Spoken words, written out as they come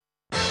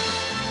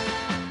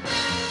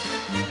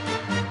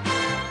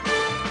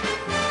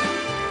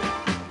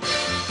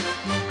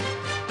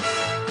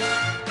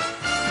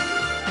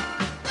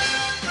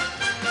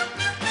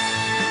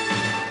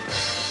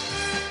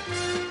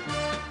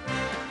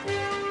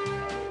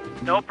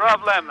No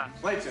problem.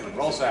 Clayton,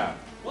 roll sound.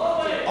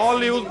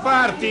 Hollywood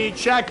Party,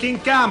 check in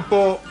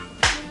campo.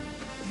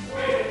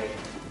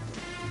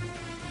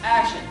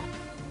 Action.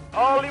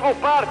 Hollywood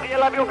Party è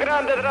la più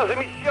grande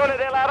trasmissione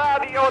della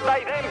radio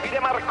dai tempi di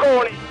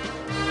Marconi.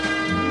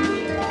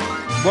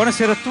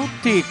 Buonasera a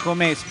tutti.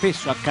 Come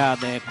spesso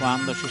accade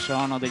quando ci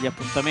sono degli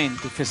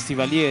appuntamenti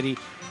festivalieri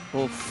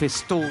o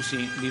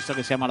festosi, visto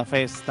che siamo alla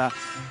festa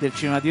del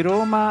cinema di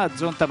Roma,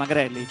 Zonta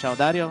Magrelli, ciao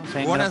Dario,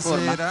 sei in gran forma?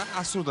 Buonasera,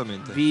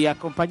 assolutamente. Vi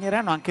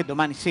accompagneranno anche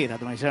domani sera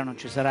non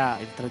ci sarà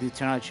il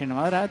tradizionale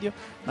cinema radio,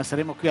 ma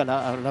saremo qui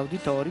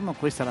all'auditorium,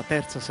 questa è la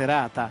terza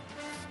serata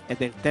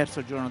ed è il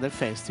terzo giorno del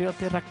festival,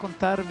 per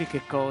raccontarvi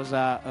che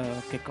cosa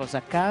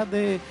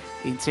accade,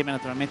 insieme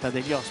naturalmente a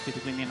degli ospiti,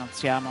 quindi non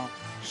siamo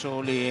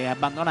soli e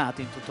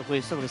abbandonati in tutto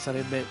questo, perché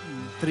sarebbe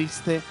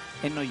triste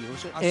e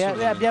noioso. E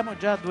abbiamo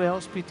già due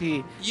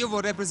ospiti. Io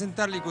vorrei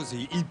presentarli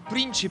così: il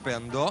principe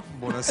andò,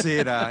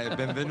 buonasera e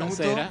benvenuto.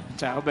 Buonasera.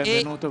 Ciao,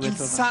 benvenuto. E il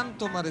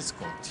santo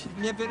Marescotti.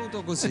 Mi è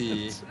venuto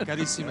così,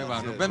 carissimo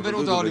Ivano.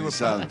 Benvenuto a Hollywood.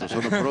 Santo,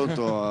 sono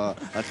pronto a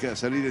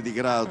salire di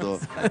grado,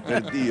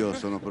 per Dio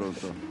sono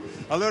pronto.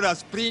 Allora,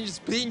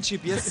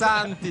 principi e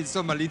santi,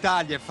 insomma,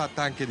 l'Italia è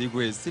fatta anche di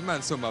questi, ma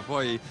insomma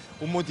poi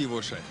un motivo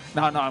c'è.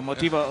 No,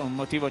 un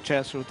motivo c'è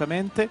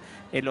assolutamente,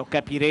 e lo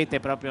capirete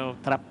proprio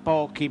tra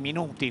pochi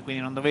minuti,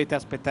 quindi non dovete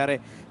aspettare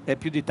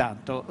più di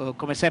tanto.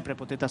 Come sempre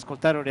potete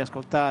ascoltare o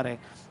riascoltare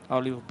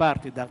Hollywood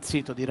Party dal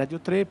sito di Radio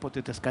 3,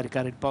 potete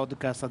scaricare il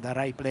podcast da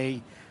Rai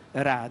Play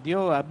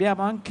Radio.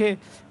 Abbiamo anche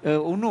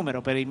un numero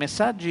per i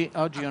messaggi.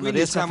 Oggi io non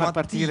riesco a far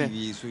partire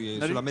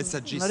sulla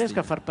messaggistica. Non riesco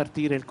a far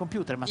partire il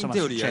computer, ma insomma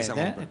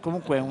succede.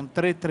 Comunque è un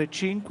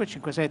 335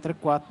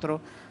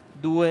 5634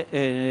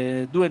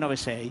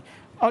 296.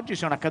 Oggi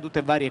sono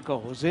accadute varie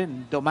cose.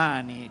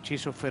 Domani ci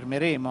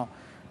soffermeremo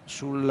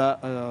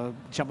sul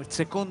diciamo, il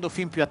secondo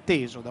film più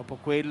atteso dopo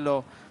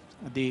quello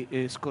di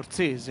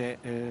Scorsese,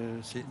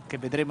 sì, che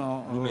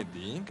vedremo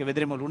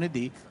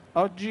lunedì.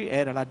 Oggi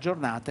è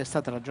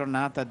stata la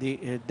giornata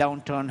di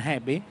Downton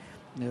Abbey.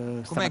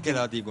 Com'è che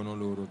la dicono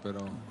loro,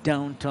 però?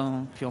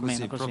 Downton, più o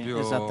meno così,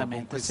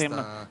 esattamente.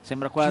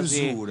 Sembra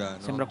quasi, chiusura, no?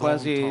 sembra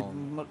quasi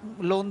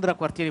Londra,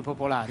 quartieri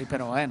popolari,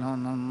 però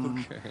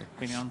Okay.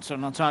 quindi non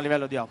sono a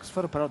livello di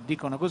Oxford, però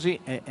dicono così,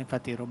 e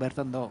infatti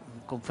Roberto andò,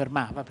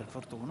 confermava, per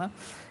fortuna.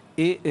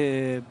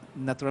 E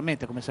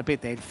naturalmente, come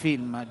sapete, è il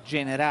film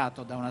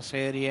generato da una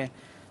serie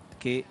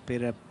che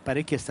per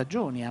parecchie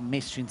stagioni ha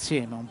messo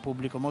insieme un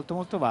pubblico molto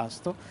molto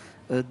vasto.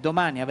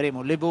 Domani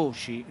avremo le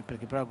voci,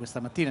 perché proprio questa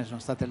mattina sono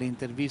state le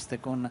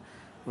interviste con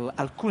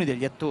alcuni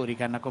degli attori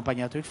che hanno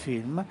accompagnato il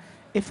film,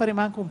 e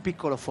faremo anche un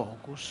piccolo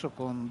focus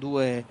con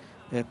due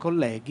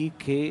colleghi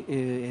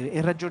e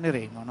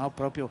ragioneremo, no?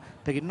 Proprio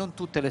perché non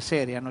tutte le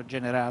serie hanno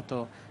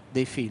generato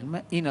dei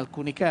film, in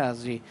alcuni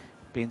casi,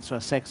 penso a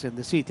Sex and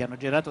the City, hanno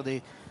generato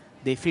dei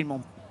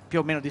film più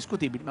o meno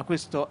discutibili, ma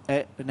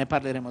ne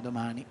parleremo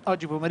domani.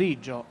 Oggi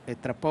pomeriggio e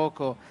tra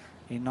poco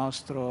il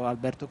nostro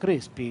Alberto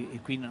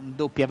Crespi, qui in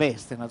doppia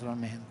veste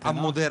naturalmente, ha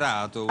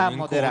moderato un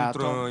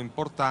incontro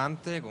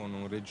importante con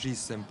un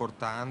regista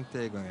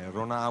importante,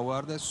 Ron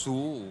Howard, su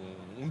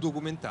un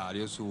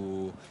documentario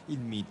su il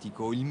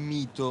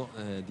mito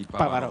di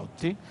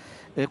Pavarotti.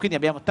 Quindi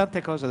abbiamo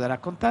tante cose da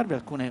raccontarvi,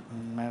 alcune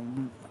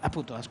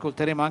appunto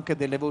ascolteremo anche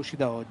delle voci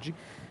da oggi,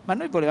 ma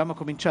noi volevamo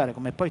cominciare,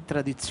 come poi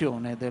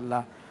tradizione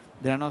della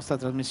nostra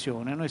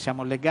trasmissione. Noi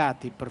siamo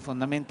legati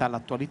profondamente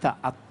all'attualità,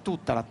 a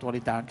tutta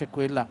l'attualità, anche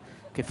quella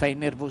che fa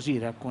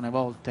innervosire alcune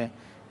volte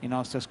i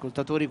nostri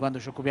ascoltatori quando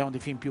ci occupiamo di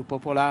film più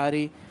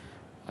popolari,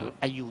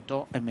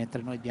 aiuto, e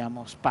mentre noi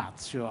diamo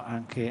spazio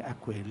anche a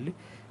quelli,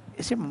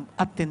 e siamo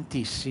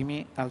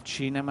attentissimi al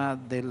cinema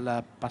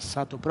del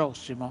passato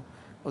prossimo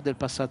o del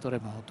passato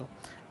remoto.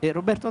 E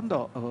Roberto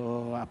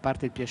andò, a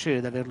parte il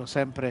piacere di averlo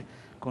sempre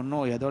con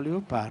noi ad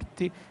Hollywood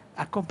Party,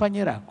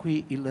 accompagnerà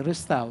qui il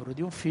restauro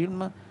di un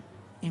film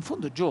in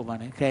fondo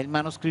giovane, che è Il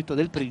manoscritto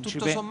del principe.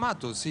 Tutto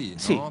sommato sì,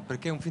 sì. No?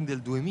 Perché è un film del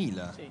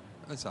 2000. Sì.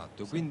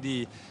 Esatto, sì.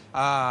 Quindi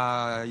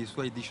ha i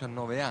suoi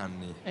 19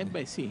 anni.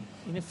 Beh sì,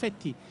 in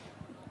effetti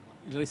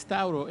il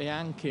restauro è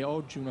anche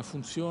oggi una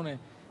funzione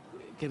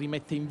che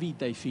rimette in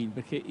vita i film,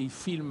 perché il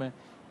film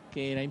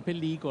che era in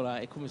pellicola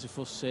è come se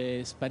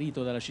fosse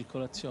sparito dalla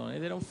circolazione,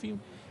 ed era un film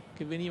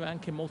che veniva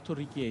anche molto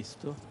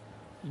richiesto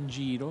in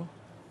giro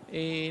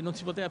e non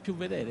si poteva più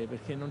vedere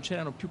perché non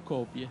c'erano più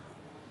copie,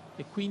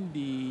 e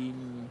quindi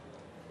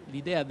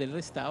l'idea del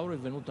restauro è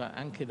venuta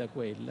anche da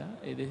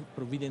quella, ed è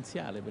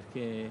provvidenziale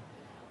perché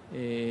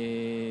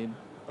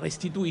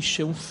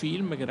restituisce un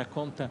film che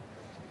racconta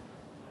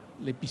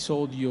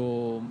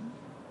l'episodio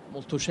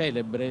molto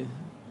celebre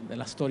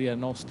della storia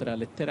nostra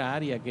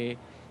letteraria, che è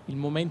il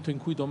momento in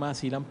cui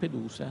Tomasi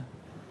Lampedusa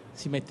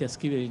si mette a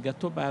scrivere Il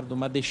Gattopardo,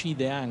 ma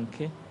decide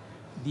anche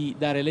di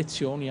dare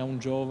lezioni a un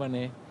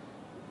giovane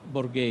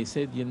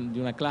borghese di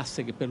una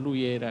classe che per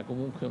lui era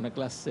comunque una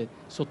classe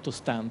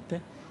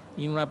sottostante,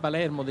 in una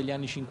Palermo degli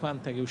anni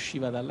 50 che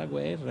usciva dalla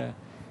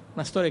guerra.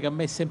 Una storia che a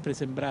me è sempre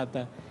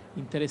sembrata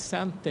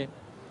interessante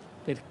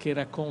perché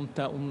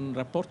racconta un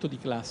rapporto di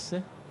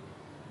classe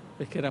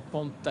perché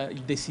racconta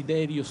il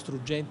desiderio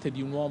struggente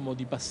di un uomo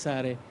di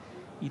passare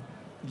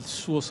il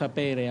suo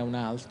sapere a un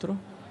altro,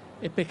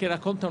 e perché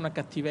racconta una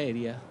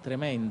cattiveria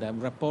tremenda,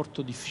 un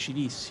rapporto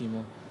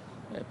difficilissimo,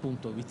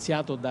 appunto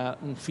viziato da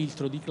un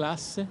filtro di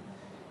classe,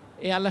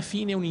 e alla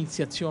fine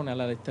un'iniziazione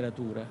alla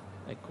letteratura.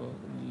 Ecco,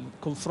 il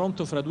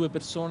confronto fra due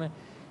persone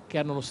che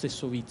hanno lo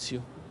stesso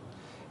vizio.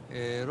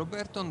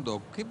 Roberto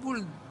Andò, che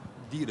vuol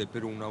dire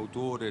per un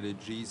autore,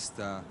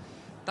 regista,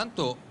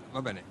 tanto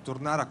va bene,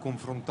 tornare a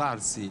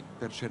confrontarsi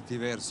per certi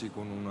versi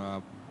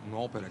con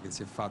un'opera che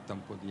si è fatta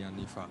un po' di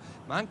anni fa,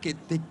 ma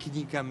anche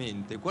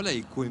tecnicamente, qual è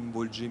il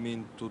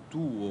coinvolgimento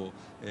tuo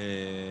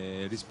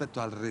rispetto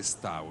al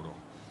restauro?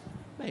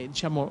 Beh,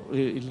 diciamo,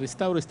 il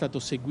restauro è stato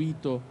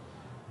seguito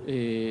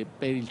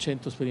per il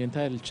centro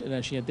sperimentale della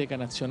Cineteca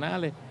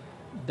Nazionale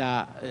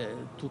da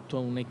tutta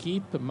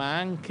un'equipe, ma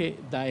anche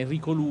da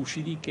Enrico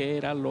Lucidi, che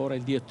era allora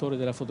il direttore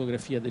della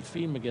fotografia del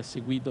film, che ha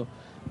seguito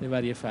le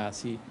varie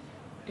fasi.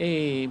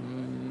 E il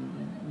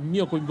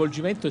mio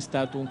coinvolgimento è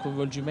stato un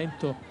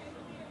coinvolgimento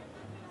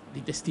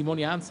di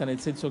testimonianza,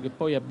 nel senso che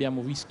poi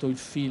abbiamo visto il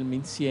film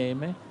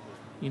insieme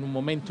in un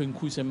momento in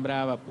cui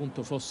sembrava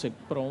appunto fosse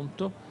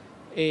pronto,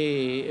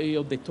 e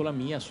io ho detto la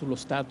mia sullo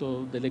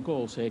stato delle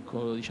cose.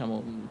 Ecco,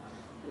 diciamo,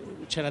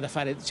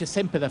 c'è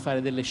sempre da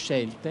fare delle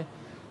scelte,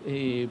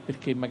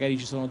 perché magari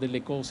ci sono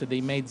delle cose,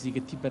 dei mezzi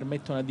che ti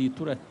permettono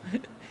addirittura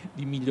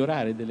di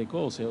migliorare delle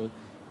cose.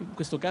 In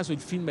questo caso il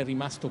film è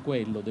rimasto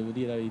quello, devo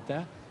dire la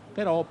verità,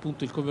 però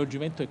appunto il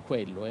coinvolgimento è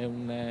quello, è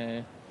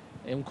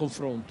un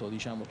confronto,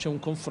 diciamo. C'è un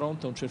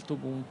confronto a un certo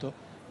punto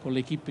con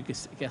l'equipe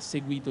che ha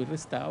seguito il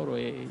restauro,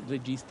 e il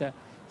regista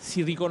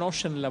si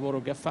riconosce nel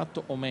lavoro che ha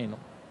fatto o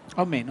meno.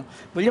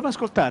 Vogliamo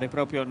ascoltare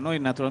proprio, noi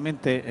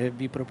naturalmente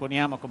vi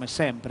proponiamo come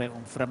sempre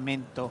un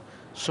frammento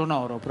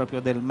sonoro proprio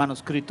del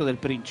manoscritto del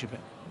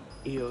principe.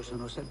 Io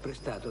sono sempre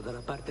stato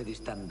dalla parte di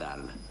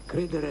Stendhal.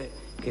 Credere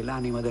che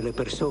l'anima delle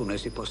persone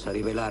si possa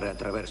rivelare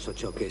attraverso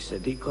ciò che esse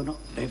dicono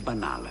è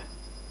banale.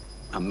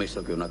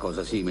 Ammesso che una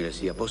cosa simile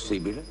sia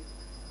possibile,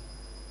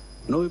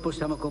 noi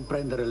possiamo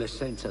comprendere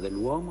l'essenza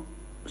dell'uomo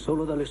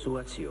solo dalle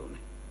sue azioni,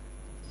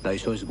 dai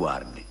suoi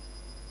sguardi,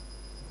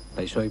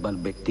 dai suoi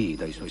balbettii,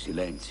 dai suoi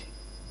silenzi,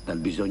 dal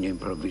bisogno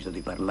improvviso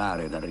di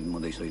parlare, dal ritmo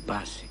dei suoi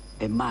passi,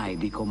 e mai,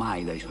 dico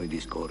mai, dai suoi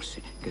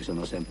discorsi, che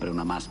sono sempre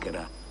una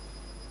maschera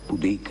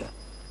pudica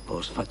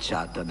o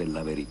sfacciata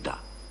della verità.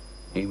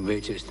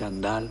 Invece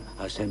Stendhal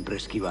ha sempre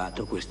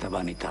schivato questa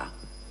vanità,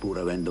 pur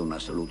avendo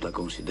un'assoluta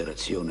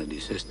considerazione di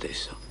se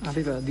stesso.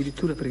 Aveva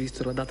addirittura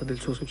previsto la data del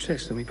suo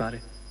successo, mi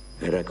pare.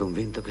 Era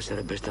convinto che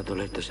sarebbe stato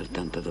letto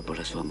soltanto dopo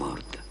la sua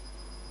morte.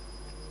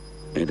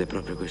 Ed è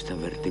proprio questo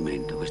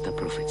avvertimento, questa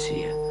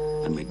profezia,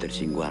 a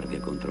metterci in guardia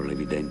contro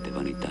l'evidente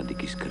vanità di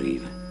chi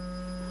scrive,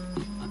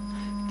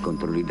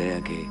 contro l'idea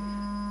che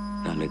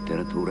la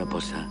letteratura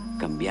possa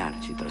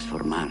cambiarci,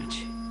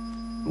 trasformarci.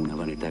 Una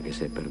vanità che,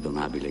 se è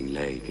perdonabile in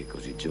lei, che è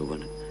così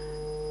giovane,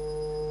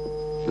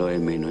 lo è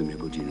meno in mio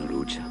cugino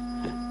Lucio,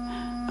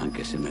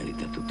 anche se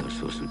merita tutto il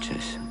suo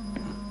successo.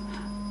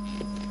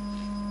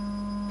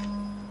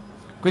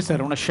 Questa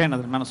era una scena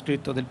del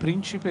manoscritto del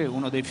principe,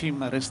 uno dei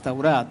film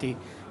restaurati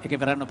e che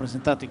verranno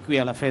presentati qui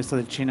alla Festa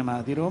del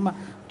Cinema di Roma.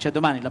 C'è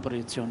domani la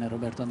proiezione,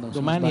 Roberto Andò?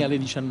 Domani alle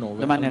 19.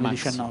 Domani alle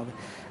 19.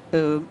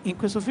 In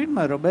questo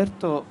film,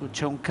 Roberto,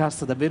 c'è un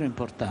cast davvero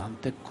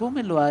importante.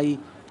 Come lo hai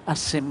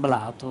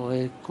assemblato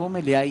e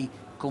come li hai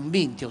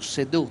convinti o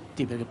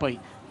sedotti? Perché poi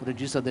un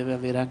regista deve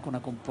avere anche una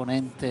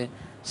componente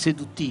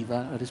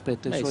seduttiva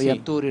rispetto ai suoi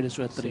attori e le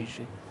sue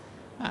attrici.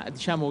 Sì.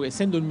 Diciamo che,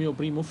 essendo il mio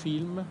primo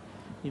film,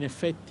 in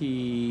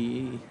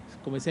effetti,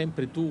 come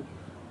sempre, tu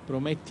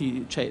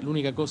prometti, cioè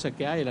l'unica cosa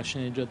che hai è la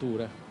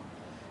sceneggiatura,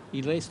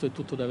 il resto è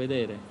tutto da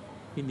vedere.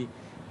 Quindi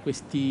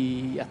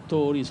questi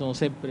attori sono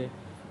sempre,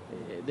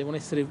 devono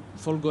essere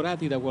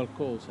folgorati da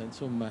qualcosa.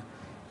 Insomma,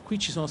 qui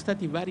ci sono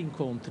stati vari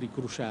incontri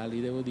cruciali,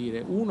 devo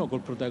dire. Uno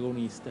col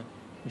protagonista,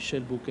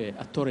 Michel Bouquet,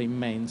 attore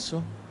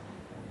immenso,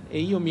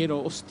 e io mi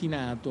ero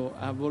ostinato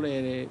a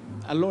volere,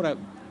 allora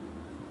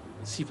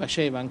si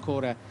faceva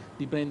ancora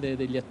di prendere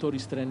degli attori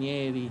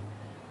stranieri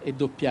e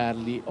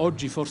doppiarli.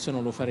 Oggi forse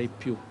non lo farei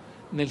più.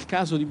 Nel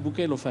caso di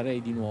Bouquet lo farei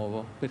di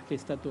nuovo, perché è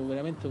stato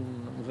veramente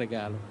un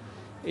regalo.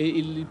 E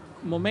il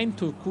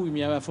momento in cui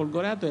mi aveva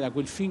folgorato era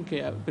quel film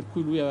per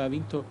cui lui aveva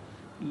vinto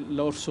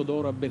l'Orso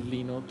d'Oro a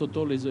Berlino,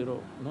 Totò les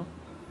Héros, no?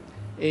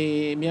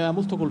 E mi aveva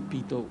molto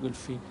colpito quel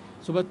film,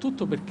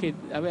 soprattutto perché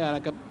aveva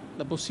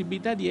la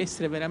possibilità di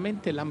essere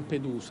veramente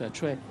Lampedusa,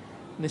 cioè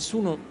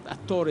nessuno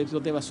attore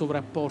poteva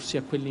sovrapporsi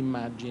a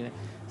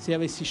quell'immagine. Se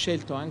avessi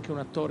scelto anche un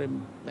attore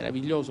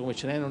meraviglioso come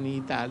ce n'erano in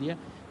Italia,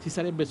 si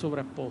sarebbe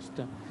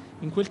sovrapposta.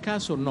 In quel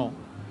caso no,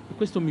 e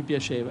questo mi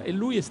piaceva. E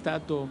lui è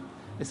stato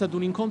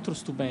un incontro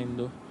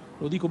stupendo.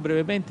 Lo dico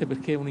brevemente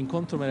perché è un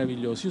incontro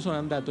meraviglioso. Io sono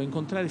andato a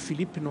incontrare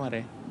Philippe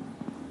Noiret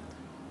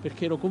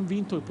perché ero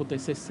convinto che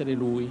potesse essere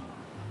lui.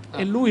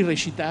 E lui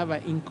recitava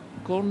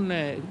con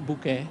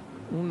Bouquet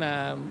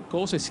una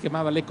cosa che si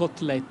chiamava Le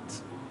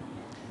Côtelettes.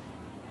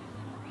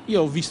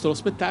 Io ho visto lo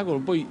spettacolo,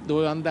 poi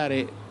dovevo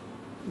andare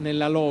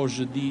nella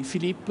loge di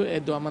Philippe e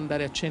dovevamo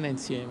andare a cena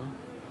insieme.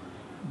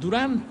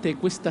 Durante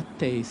questa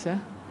attesa,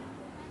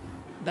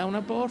 da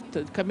una porta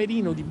il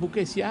camerino di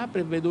Bouquet si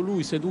apre e vedo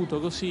lui seduto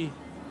così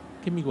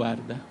che mi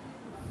guarda.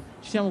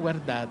 Ci siamo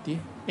guardati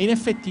e in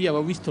effetti io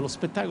avevo visto lo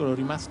spettacolo, ero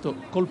rimasto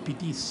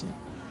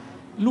colpitissimo.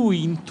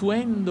 Lui,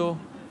 intuendo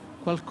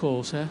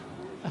qualcosa,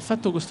 ha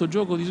fatto questo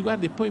gioco di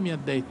sguardi e poi mi ha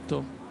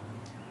detto: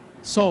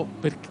 so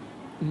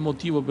il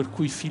motivo per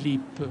cui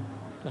Philippe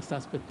la sta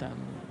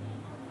aspettando,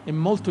 è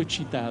molto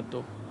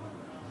eccitato.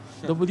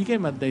 Dopodiché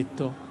mi ha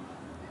detto: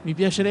 mi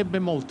piacerebbe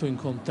molto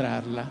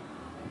incontrarla.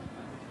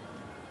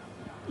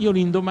 Io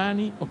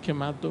l'indomani ho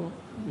chiamato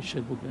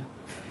Michel Bouquet.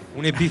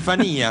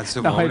 Un'epifania,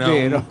 insomma, No, è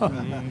vero.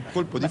 un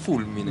colpo di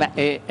fulmine.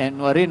 E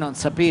Noiret non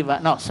sapeva,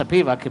 no,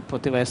 sapeva che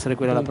poteva essere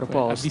quella Comunque, la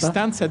proposta. A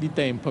distanza di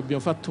tempo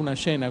abbiamo fatto una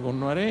cena con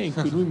Noiret in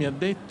cui lui mi ha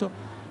detto: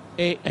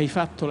 hai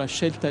fatto la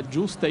scelta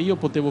giusta, io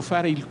potevo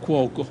fare il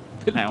cuoco.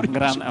 È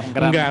un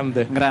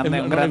grande,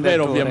 Non è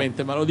vero,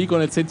 ovviamente, ma lo dico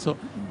nel senso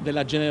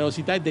della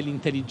generosità e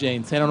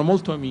dell'intelligenza. Erano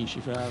molto amici,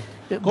 fra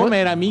l'altro. Come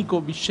era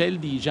amico Michel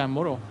di Jean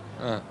Moreau.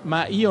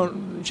 Ma io,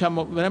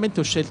 diciamo,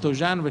 veramente ho scelto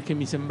Jean perché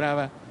mi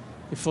sembrava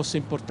che fosse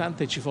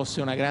importante, ci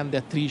fosse una grande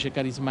attrice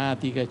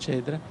carismatica,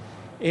 eccetera.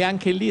 E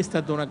anche lì è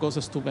stata una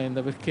cosa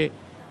stupenda, perché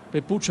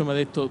Peppuccio mi ha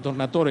detto,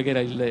 Tornatore che era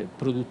il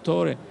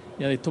produttore,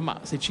 mi ha detto: ma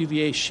se ci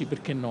riesci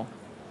perché no?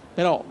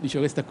 Però dice,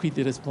 questa qui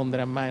ti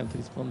risponderà mai, non ti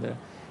risponderà.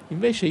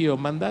 Invece io ho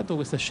mandato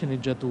questa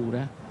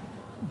sceneggiatura,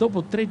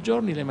 dopo 3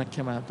 giorni lei mi ha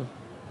chiamato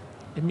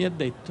e mi ha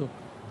detto: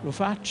 lo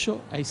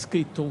faccio, hai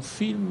scritto un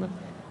film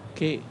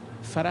che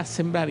farà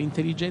sembrare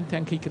intelligente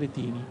anche i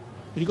cretini.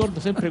 Mi ricordo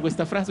sempre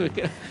questa frase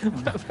perché era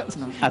una frase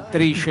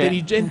attrice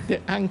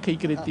intelligente anche i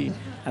cretini.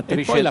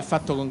 Attrice. E poi l'ha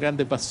fatto con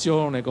grande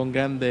passione, con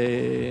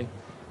grande...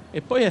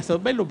 E poi è stato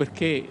bello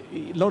perché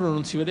loro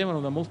non si vedevano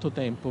da molto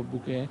tempo,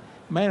 Bouquet,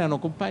 ma erano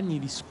compagni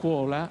di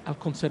scuola al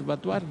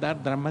Conservatoire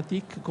d'Art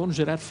Dramatique con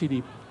Gérard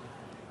Philippe.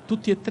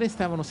 Tutti e 3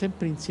 stavano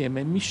sempre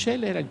insieme e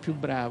Michel era il più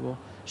bravo,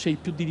 cioè il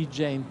più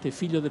diligente,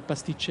 figlio del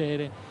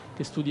pasticcere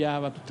che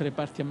studiava tutte le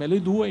parti a me.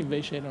 Le 2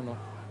 invece erano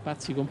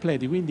pazzi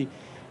completi, quindi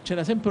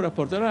c'era sempre un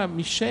rapporto. Allora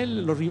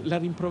Michel la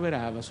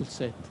rimproverava sul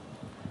set.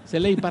 Se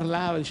lei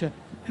parlava, diceva: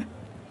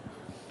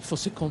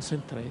 fosse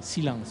concentré,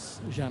 silence,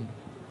 Jean.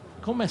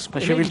 Come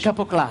faceva il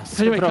capoclasse.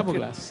 Faceva il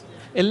capoclasse.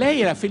 E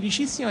lei era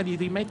felicissima di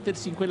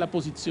rimettersi in quella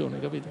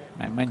posizione, capito?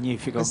 È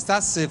magnifico.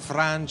 Quest'asse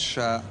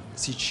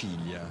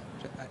Francia-Sicilia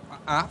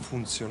ha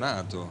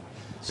funzionato.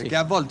 Sì. Perché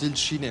a volte il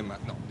cinema,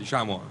 no,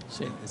 diciamo,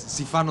 Sì.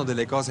 si fanno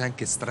delle cose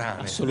anche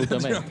strane,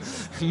 Assolutamente.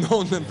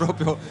 non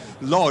proprio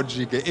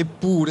logiche,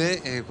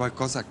 eppure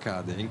qualcosa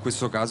accade, in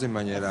questo caso in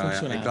maniera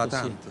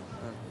eclatante. Sì.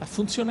 Ha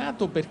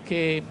funzionato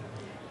perché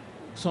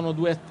sono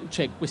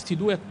questi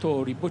 2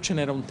 attori, poi ce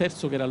n'era un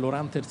terzo che era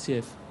Laurent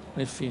Tersieff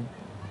nel film,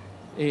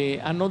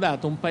 e hanno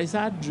dato un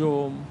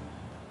paesaggio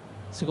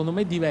secondo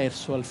me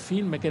diverso al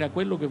film, che era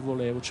quello che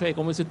volevo, cioè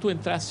come se tu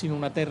entrassi in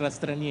una terra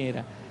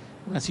straniera,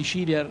 una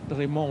Sicilia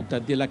remota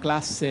della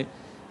classe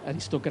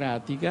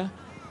aristocratica,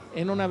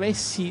 e non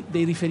avessi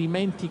dei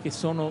riferimenti che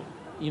sono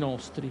i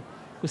nostri.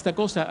 Questa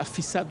cosa ha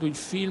fissato il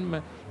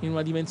film in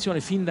una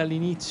dimensione, fin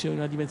dall'inizio, in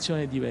una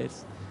dimensione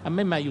diversa. A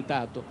me mi ha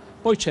aiutato.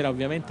 Poi c'era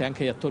ovviamente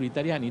anche gli attori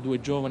italiani, 2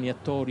 giovani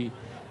attori,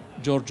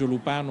 Giorgio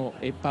Lupano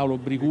e Paolo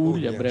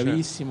Briguglia,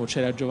 bravissimo, certo.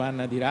 C'era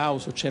Giovanna Di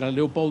Rauso, c'era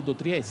Leopoldo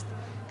Trieste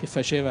che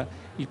faceva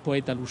il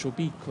poeta Lucio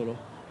Piccolo,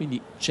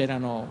 quindi c'era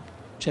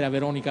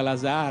Veronica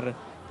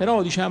Lazar.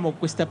 Però diciamo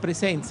questa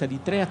presenza di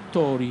 3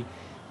 attori,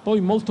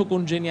 poi molto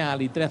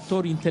congeniali, 3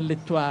 attori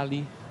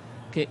intellettuali,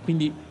 che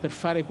quindi per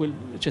fare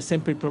c'è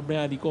sempre il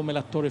problema di come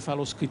l'attore fa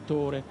lo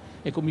scrittore,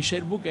 e con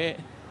Michel Bouquet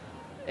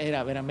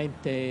era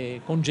veramente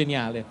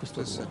congeniale a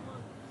questo ruolo.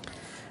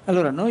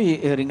 Allora noi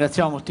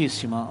ringraziamo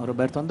moltissimo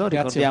Roberto Andò,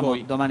 ricordiamo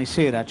domani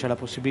sera c'è la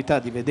possibilità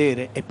di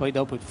vedere, e poi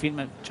dopo il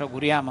film, ci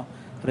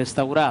auguriamo,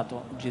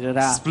 restaurato,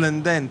 girerà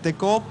splendente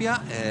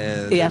copia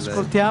e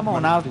ascoltiamo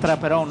un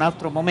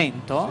altro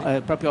momento,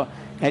 sì.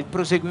 Proprio è il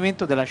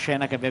proseguimento della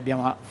scena che vi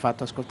abbiamo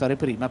fatto ascoltare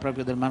prima,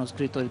 proprio del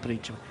manoscritto del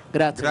principe.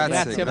 Grazie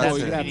a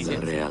voi. Grazie.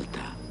 La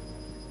realtà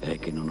è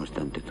che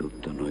nonostante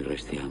tutto noi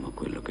restiamo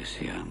quello che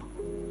siamo.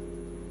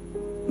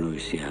 Noi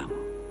siamo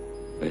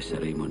e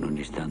saremo in ogni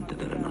istante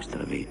della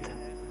nostra vita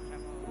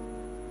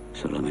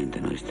solamente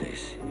noi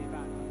stessi,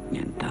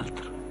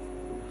 nient'altro.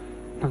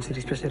 Non si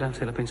dispiacerà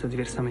se la penso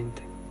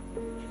diversamente.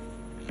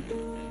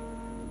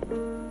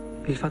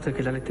 Il fatto è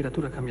che la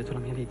letteratura ha cambiato la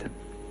mia vita.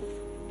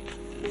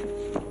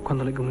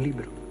 Quando leggo un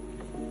libro,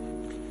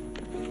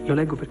 lo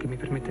leggo perché mi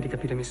permette di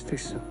capire me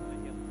stesso,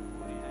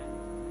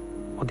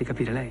 o di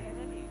capire lei,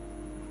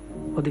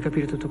 o di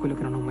capire tutto quello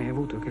che non ho mai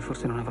avuto e che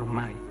forse non avrò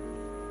mai.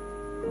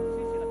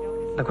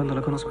 Da quando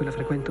la conosco e la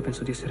frequento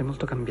penso di essere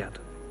molto cambiato.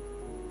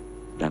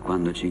 Da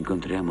quando ci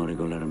incontriamo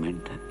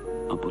regolarmente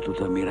ho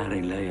potuto ammirare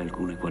in lei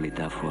alcune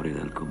qualità fuori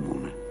dal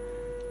comune.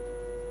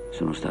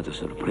 Sono stato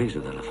sorpreso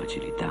dalla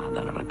facilità,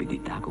 dalla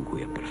rapidità con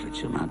cui ha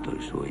perfezionato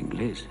il suo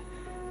inglese.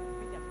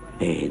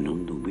 E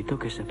non dubito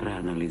che saprà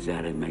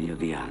analizzare meglio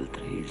di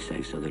altri il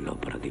senso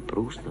dell'opera di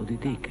Proust o di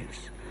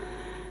Dickens.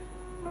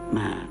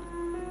 Ma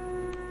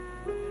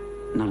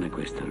non è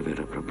questo il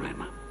vero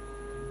problema.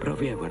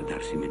 Provi a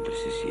guardarsi mentre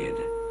si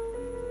siede,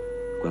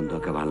 quando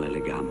accavalla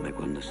le gambe,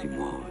 quando si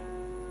muove,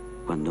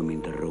 quando mi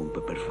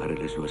interrompe per fare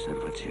le sue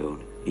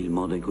osservazioni, il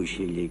modo in cui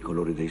sceglie i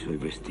colori dei suoi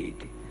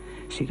vestiti.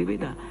 Si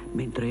riveda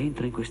mentre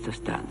entra in questa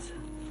stanza,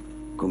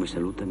 come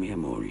saluta mia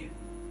moglie.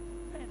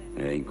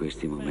 È in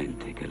questi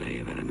momenti che lei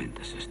è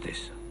veramente se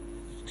stesso.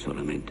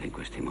 Solamente in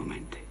questi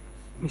momenti.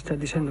 Mi sta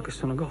dicendo che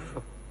sono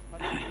goffo?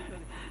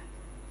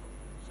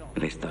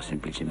 Le sto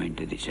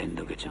semplicemente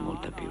dicendo che c'è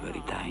molta più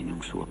verità in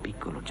un suo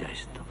piccolo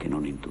gesto che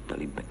non in tutta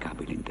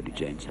l'impeccabile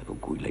intelligenza con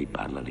cui lei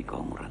parla di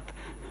Conrad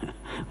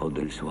o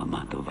del suo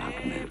amato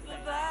Wagner.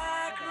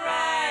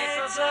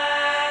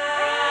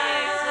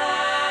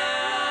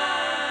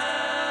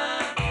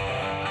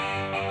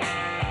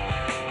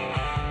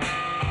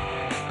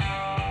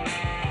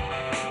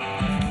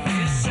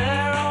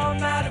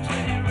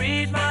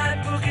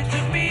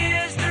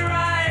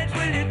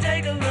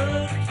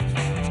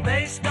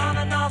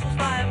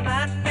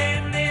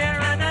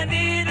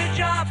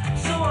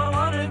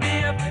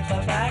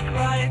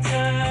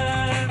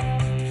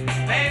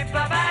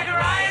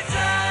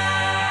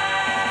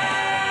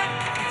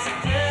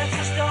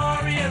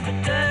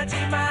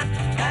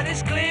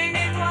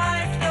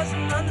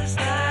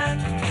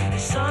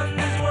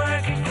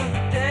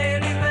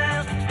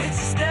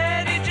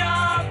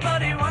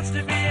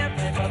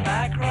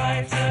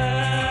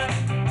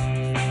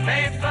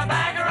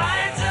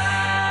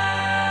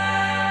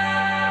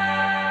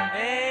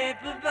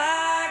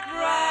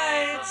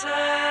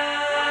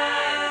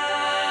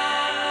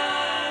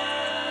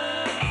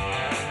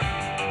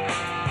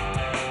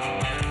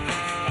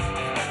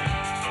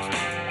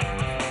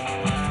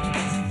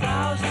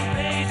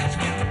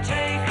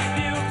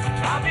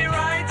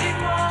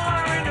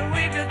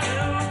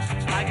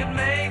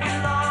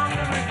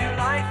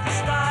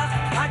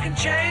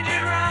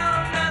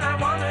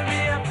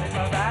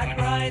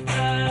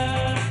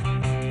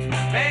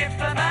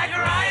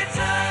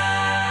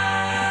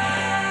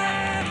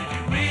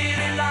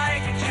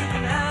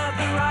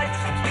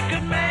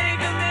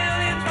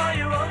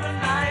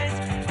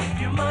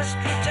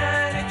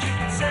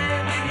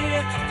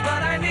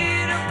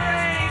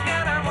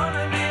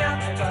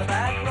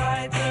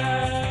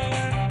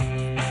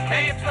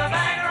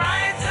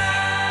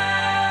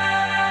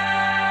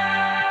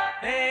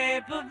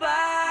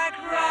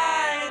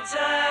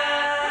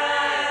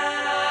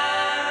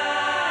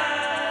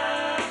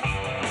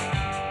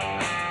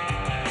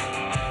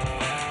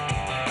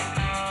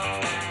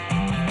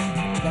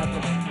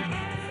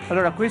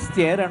 Allora,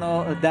 questi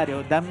erano,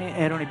 Dario,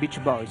 erano i Beach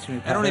Boys. Mi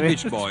pare. Erano i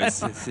Beach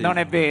Boys, sì. Non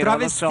è vero.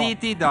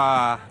 Travestiti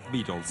da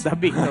Beatles. Da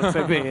Beatles,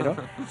 è vero.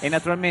 E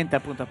naturalmente,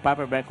 appunto,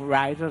 Paperback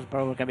Writers,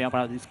 proprio perché abbiamo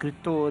parlato di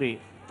scrittori,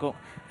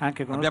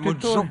 anche con abbiamo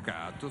scrittore.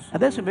 Giocato.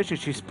 Adesso invece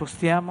ci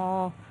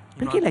spostiamo.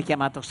 Perché l'hai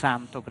chiamato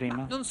santo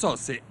prima? Non so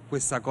se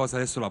questa cosa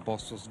adesso la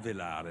posso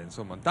svelare,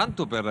 insomma,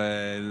 tanto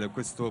per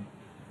questo.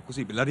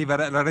 Così, la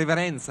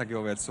reverenza che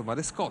ho verso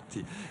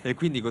Marescotti e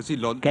quindi così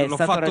l'ho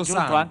fatto raggiunto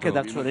santo anche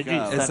dal suo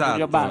regista, esatto.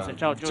 Giulio Base.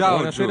 Ciao Giulio. Ciao,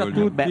 buonasera a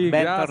tutti,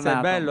 grazie, è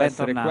bello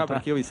essere tornato. qua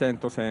perché io vi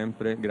sento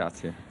sempre,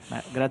 grazie.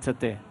 Grazie a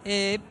te.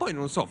 E poi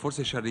non so,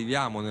 forse ci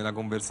arriviamo nella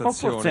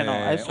conversazione. O forse no,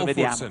 adesso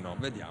vediamo. Forse no,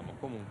 vediamo.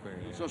 Comunque.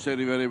 Non so se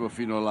arriveremo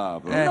fino là.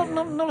 Però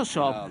Non lo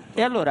so.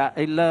 E allora,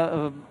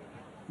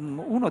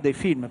 uno dei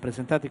film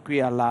presentati qui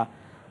alla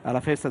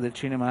Festa del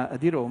Cinema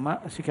di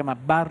Roma si chiama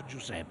Bar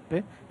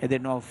Giuseppe ed è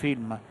il nuovo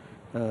film.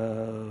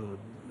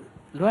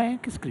 Lo hai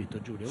anche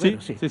scritto, Giulio? Sì,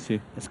 vero? sì.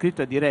 È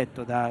scritto e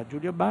diretto da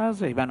Giulio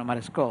Base, Ivano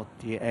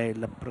Marescotti è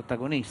il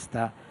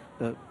protagonista,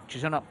 ci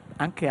sono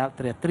anche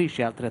altre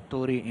attrici, altri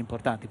attori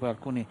importanti, poi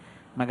alcuni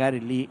magari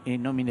li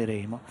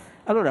nomineremo.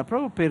 Allora,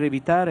 proprio per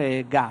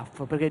evitare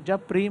gaff, perché già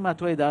prima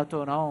tu hai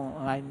dato,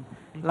 hai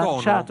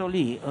lanciato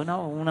lì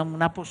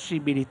una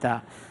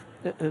possibilità.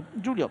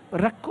 Giulio,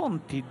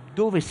 racconti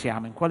dove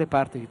siamo, in quale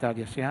parte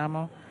d'Italia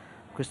siamo?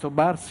 Questo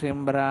bar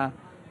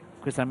sembra...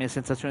 Questa è la mia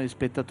sensazione di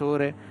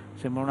spettatore,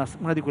 sembra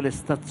una di quelle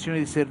stazioni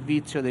di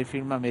servizio dei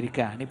film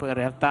americani, poi in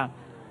realtà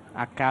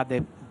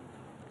accade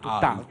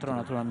tutt'altro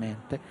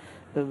naturalmente.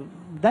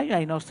 Dai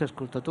ai nostri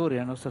ascoltatori,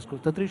 alle nostre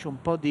ascoltatrici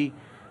un po' di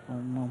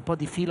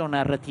filo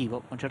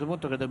narrativo. A un certo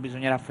punto credo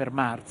bisognerà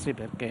fermarsi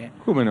perché,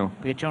 come no?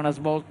 Perché c'è una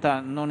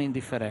svolta non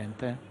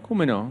indifferente.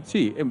 Come no?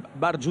 Sì,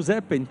 Bar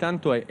Giuseppe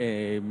intanto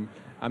è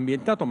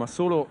ambientato ma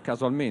solo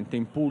casualmente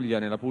in Puglia,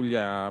 nella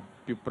Puglia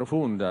più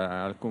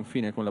profonda, al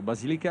confine con la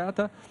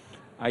Basilicata.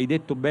 Hai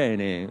detto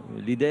bene,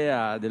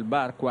 l'idea del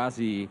bar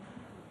quasi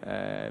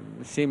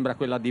sembra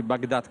quella di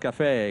Baghdad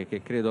Café,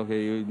 che credo che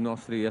i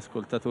nostri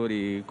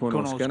ascoltatori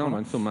conoscano, ma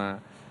insomma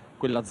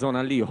quella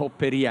zona lì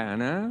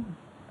hopperiana,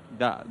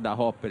 da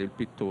Hopper il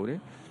pittore.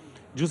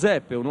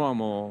 Giuseppe è un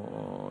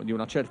uomo di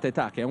una certa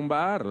età che ha un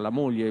bar, la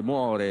moglie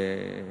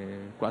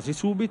muore quasi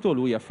subito,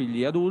 lui ha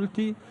figli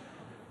adulti,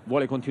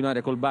 vuole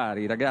continuare col bar,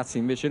 i ragazzi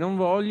invece non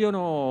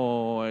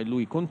vogliono e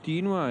lui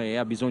continua e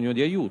ha bisogno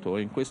di aiuto,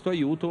 e in questo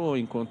aiuto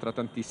incontra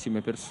tantissime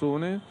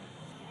persone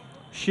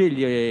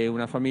sceglie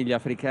una famiglia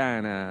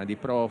africana di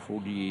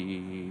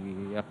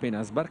profughi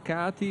appena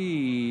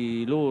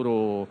sbarcati,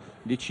 loro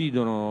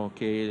decidono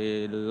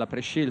che la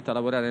prescelta a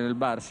lavorare nel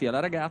bar sia la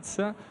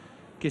ragazza,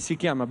 che si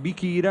chiama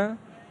Bikira,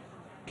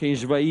 che in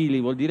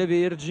Swahili vuol dire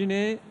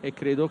vergine, e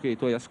credo che i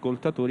tuoi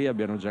ascoltatori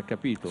abbiano già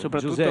capito.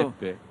 Soprattutto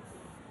Giuseppe,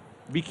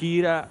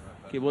 Bikira,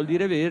 che vuol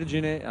dire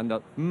vergine,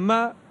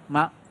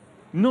 ma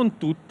non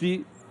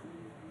tutti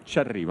ci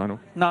arrivano.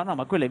 No,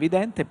 ma quello è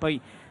evidente, poi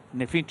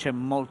nel film c'è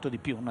molto di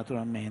più,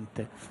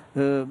 naturalmente.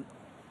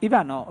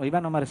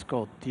 Ivano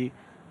Marescotti,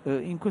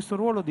 in questo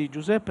ruolo di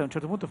Giuseppe a un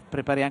certo punto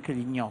prepari anche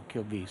gli gnocchi,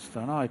 ho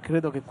visto, no? E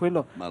credo che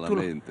quello...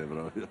 Malamente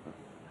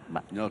proprio.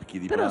 Gnocchi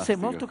di però plastica.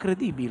 sei molto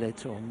credibile,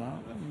 insomma,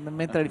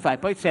 mentre li fai.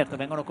 Poi certo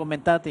vengono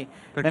commentati...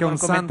 Perché è un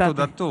santo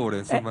d'attore,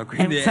 insomma,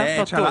 quindi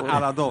ha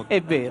la dote.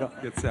 È vero.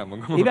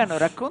 Ivano,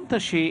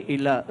 raccontaci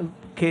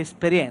che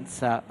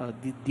esperienza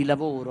di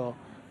lavoro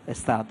è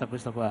stata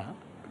questa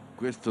qua.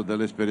 Questo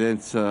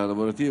dell'esperienza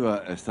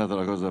lavorativa è stata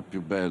la cosa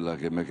più bella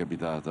che mi è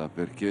capitata,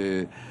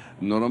 perché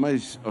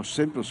ho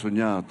sempre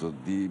sognato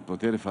di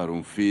poter fare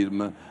un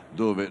film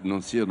dove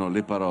non siano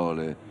le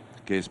parole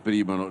che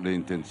esprimono le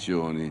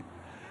intenzioni.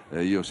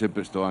 Io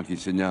sempre sto anche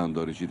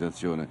insegnando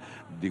recitazione,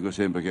 dico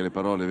sempre che le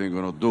parole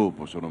vengono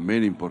dopo, sono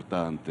meno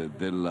importanti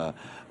della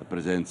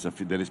presenza,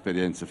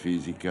 dell'esperienza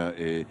fisica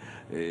e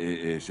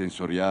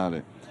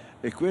sensoriale.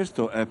 E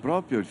questo è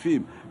proprio il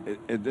film,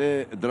 ed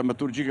è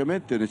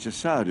drammaturgicamente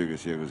necessario che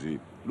sia così.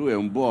 Lui è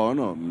un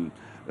buono,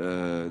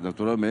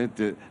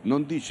 naturalmente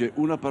non dice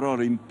una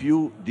parola in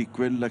più di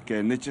quella che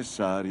è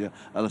necessaria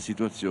alla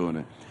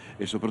situazione,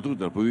 e soprattutto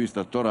dal punto di vista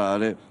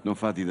attorale non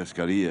fa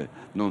didascalie,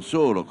 non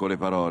solo con le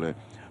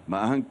parole, ma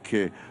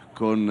anche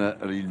con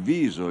il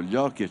viso, gli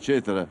occhi,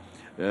 eccetera.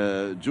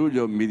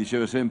 Giulio mi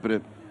diceva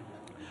sempre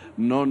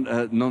non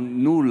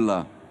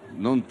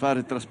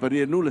fare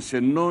trasparire nulla se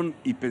non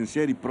i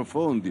pensieri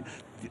profondi,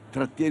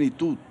 trattieni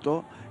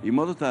tutto in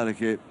modo tale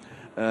che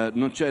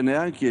non c'è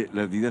neanche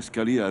la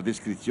didascalia, la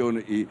descrizione,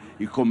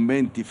 i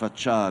commenti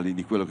facciali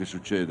di quello che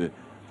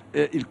succede.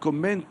 Il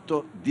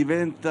commento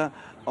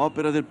diventa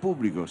opera del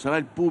pubblico, sarà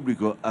il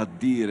pubblico a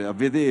dire, a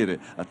vedere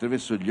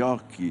attraverso gli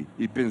occhi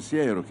il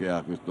pensiero che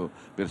ha questo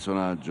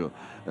personaggio,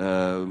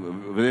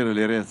 vedere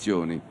le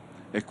reazioni.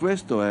 E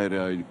questo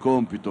era il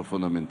compito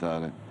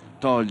fondamentale.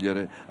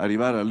 Togliere,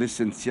 arrivare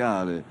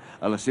all'essenziale,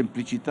 alla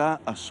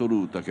semplicità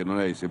assoluta, che non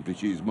è il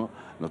semplicismo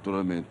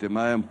naturalmente,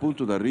 ma è un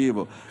punto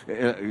d'arrivo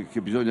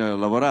che bisogna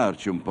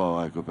lavorarci un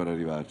po', ecco, per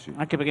arrivarci.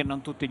 Anche perché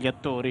non tutti gli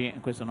attori,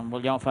 questo non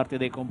vogliamo farti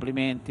dei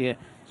complimenti,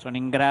 sono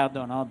in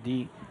grado, no,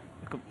 di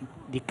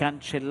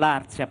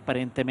cancellarsi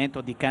apparentemente,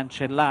 o di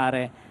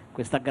cancellare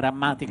questa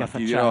grammatica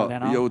facciale.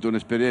 No? Io ho avuto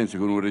un'esperienza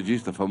con un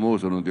regista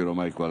famoso, non dirò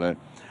mai qual è.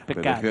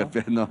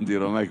 Peccato. Non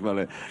dirò mai qual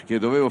è, che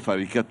dovevo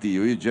fare il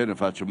cattivo. Io in genere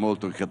faccio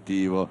molto il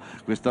cattivo,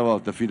 questa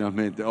volta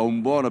finalmente ho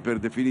un buono per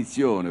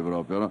definizione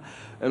proprio, no?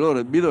 E allora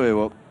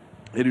ero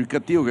il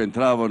cattivo che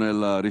entravo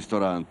nel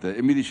ristorante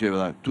e mi diceva: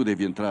 dai, tu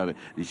devi entrare,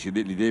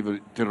 li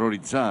devi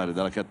terrorizzare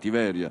dalla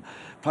cattiveria,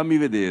 fammi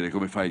vedere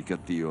come fai il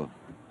cattivo.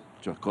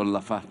 Cioè, con la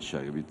faccia,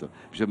 capito?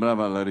 Mi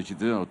sembrava la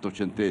recitazione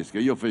ottocentesca.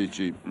 Io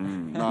feci,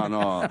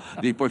 no,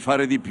 puoi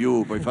fare di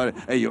più, puoi fare...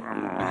 E io,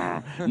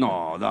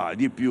 no, dai,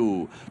 di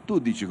più. Tu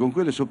dici, con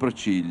quelle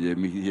sopracciglia,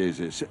 mi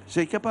chiese,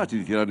 sei capace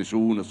di tirarne su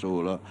una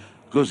sola?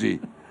 Così.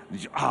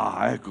 Dici,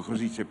 ecco,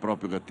 così sei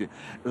proprio cattivo.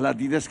 La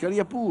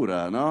didascalia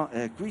pura, no?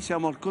 Qui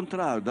siamo al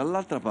contrario,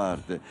 dall'altra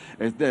parte.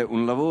 Ed è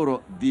un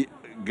lavoro di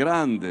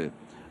grande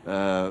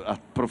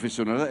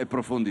professionalità e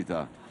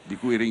profondità, di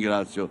cui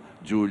ringrazio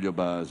Giulio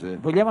Base.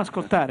 Vogliamo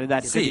ascoltare,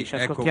 Dario? Sì,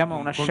 ascoltiamo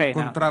una scena.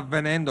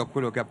 Contravvenendo a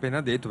quello che ha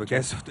appena detto, perché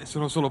adesso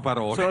sono solo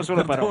parole. Sono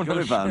solo parole.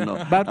 Come fanno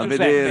a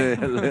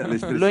vedere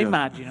l'espressione? Lo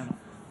immaginano.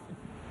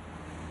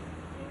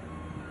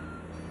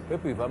 E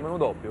qui fammelo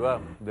doppio, va?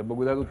 Devo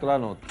guidare tutta la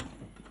notte.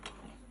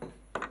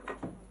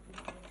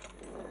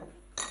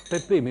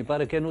 Peppì, mi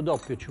pare che è un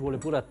doppio, ci vuole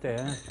pure a te,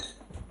 eh?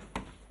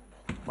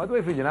 Ma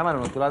tuoi figli una mano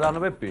non te la danno,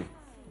 Peppì?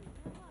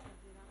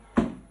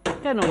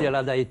 Che non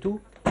gliela dai tu?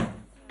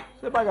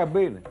 Se paga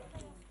bene.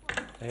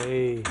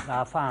 Ehi,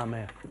 la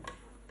fame.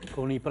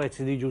 Con i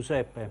prezzi di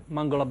Giuseppe,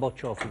 manco la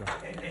bocciofila.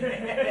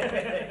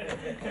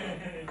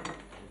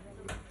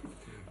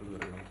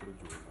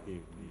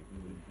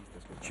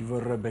 Ci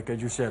vorrebbe che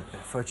Giuseppe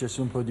facesse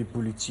un po' di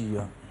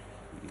pulizia.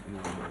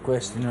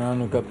 Questi non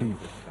hanno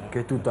capito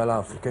che tutta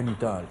l'Africa in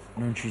Italia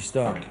non ci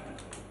sta.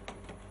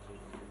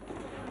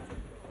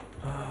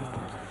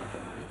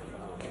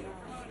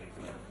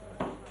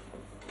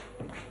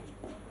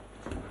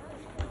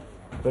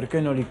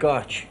 Perché non li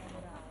cacci?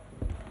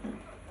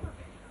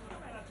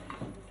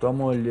 Tua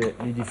moglie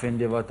li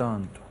difendeva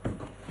tanto,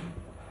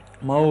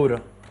 ma ora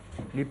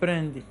li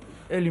prendi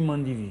e li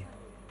mandi via,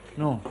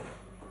 no?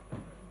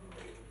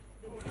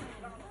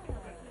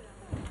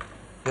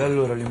 E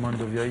allora li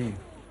mando via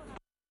io.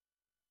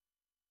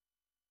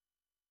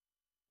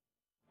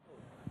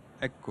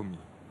 Eccomi.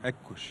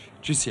 Eccoci,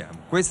 ci siamo.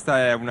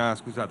 Questa è una,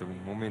 scusate, un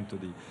momento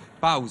di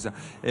pausa,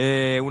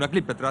 una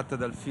clip tratta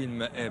dal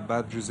film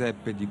Bar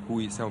Giuseppe, di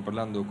cui stiamo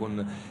parlando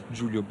con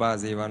Giulio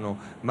Base e Ivano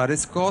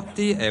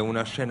Marescotti. È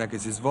una scena che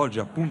si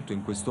svolge appunto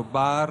in questo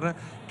bar,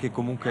 che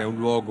comunque è un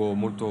luogo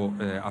molto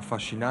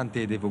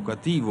affascinante ed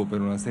evocativo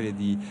per una serie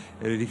di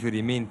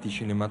riferimenti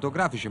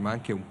cinematografici, ma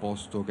anche un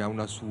posto che ha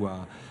una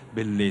sua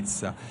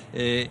bellezza.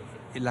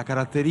 La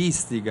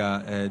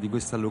caratteristica di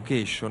questa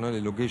location, le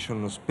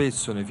location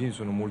spesso nei film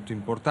sono molto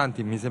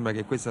importanti, mi sembra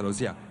che questa lo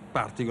sia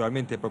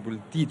particolarmente, proprio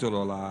il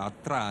titolo la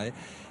attrae,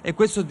 è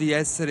questo di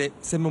essere,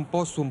 sembra un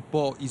posto un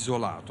po'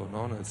 isolato,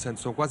 no? Nel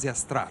senso quasi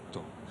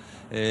astratto,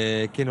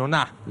 che non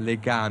ha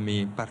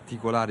legami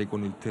particolari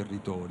con il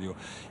territorio,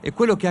 e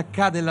quello che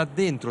accade là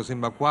dentro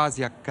sembra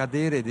quasi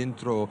accadere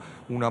dentro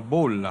una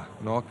bolla,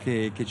 no?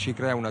 che ci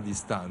crea una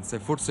distanza, e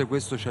forse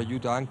questo ci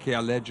aiuta anche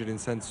a leggere in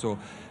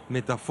senso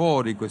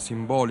metaforico e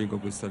simbolico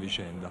questa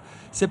vicenda,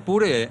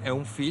 seppure è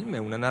un film, è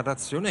una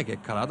narrazione che è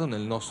calato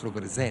nel nostro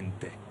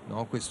presente,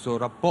 no? Questo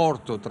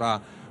rapporto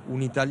tra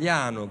un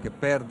italiano che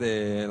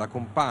perde la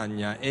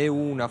compagna e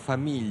una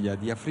famiglia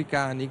di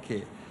africani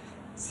che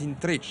si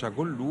intreccia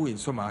con lui,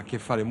 insomma ha a che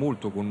fare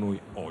molto con noi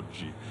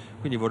oggi.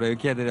 Quindi vorrei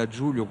chiedere a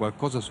Giulio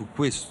qualcosa su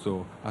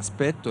questo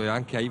aspetto, e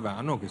anche a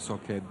Ivano, che so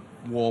che è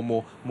un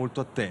uomo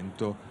molto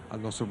attento al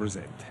nostro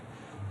presente.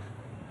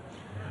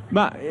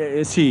 Ma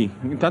sì,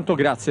 intanto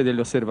grazie delle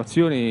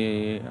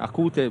osservazioni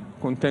acute,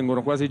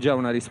 contengono quasi già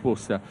una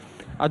risposta.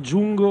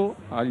 Aggiungo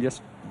agli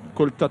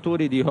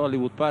ascoltatori di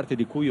Hollywood Party,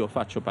 di cui io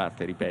faccio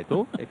parte,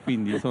 ripeto, e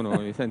quindi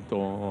mi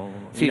sento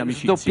in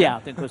amicizia.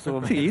 Sdoppiato in questo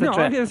momento. Sì, no,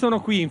 cioè...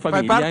 sono qui in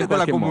famiglia, parte in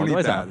della qualche comunità, modo,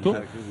 esatto,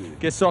 così.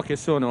 che so che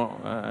sono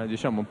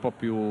diciamo un po'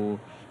 più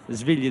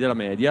svegli della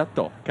media,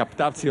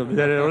 captazio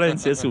vedere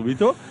Lorenzi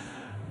subito.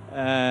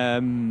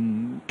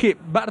 Che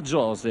Bar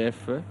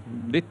Joseph,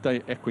 detta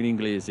ecco in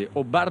inglese,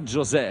 o Bar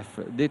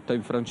Joseph, detta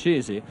in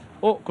francese,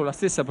 o con la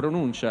stessa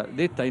pronuncia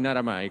detta in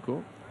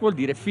aramaico, vuol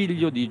dire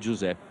figlio di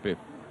Giuseppe.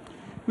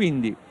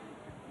 Quindi,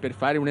 per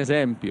fare un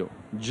esempio,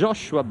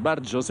 Joshua Bar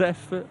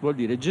Joseph vuol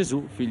dire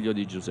Gesù, figlio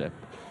di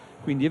Giuseppe.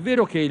 Quindi è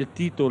vero che il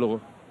titolo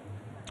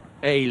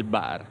è il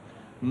bar,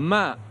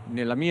 ma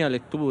nella mia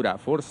lettura,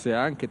 forse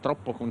anche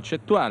troppo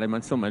concettuale, ma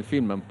insomma il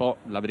film un po'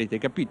 l'avrete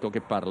capito che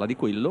parla di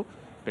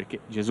quello,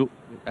 perché Gesù,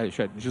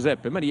 cioè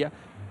Giuseppe e Maria,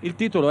 il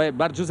titolo è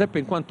Bar Giuseppe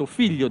in quanto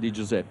figlio di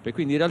Giuseppe,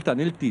 quindi in realtà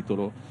nel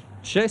titolo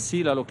c'è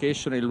sì la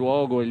location, il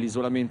luogo e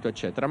l'isolamento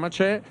eccetera, ma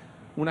c'è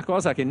una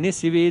cosa che né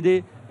si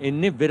vede e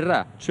né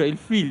verrà, cioè il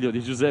figlio di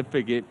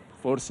Giuseppe che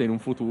forse in un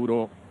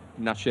futuro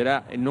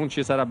nascerà e non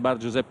ci sarà Bar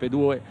Giuseppe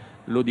 2,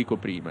 lo dico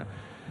prima.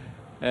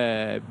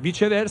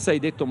 Viceversa hai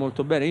detto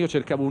molto bene, io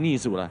cercavo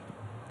un'isola,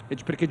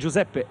 perché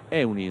Giuseppe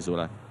è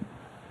un'isola,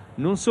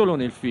 non solo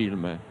nel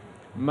film,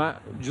 ma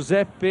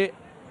Giuseppe,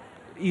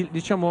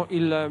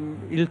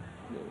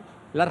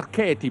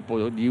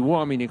 l'archetipo di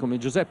uomini come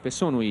Giuseppe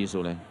sono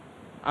isole,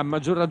 a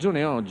maggior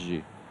ragione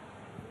oggi,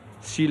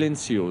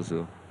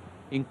 silenzioso,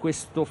 in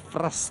questo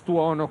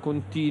frastuono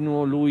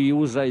continuo lui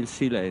usa il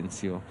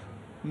silenzio,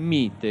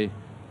 mite,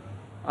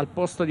 al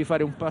posto di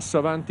fare un passo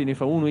avanti ne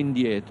fa uno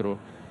indietro,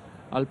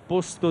 al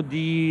posto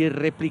di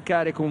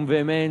replicare con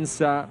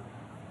veemenza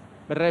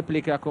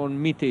replica con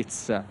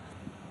mitezza,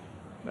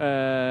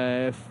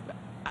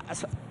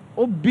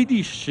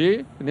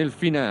 obbedisce nel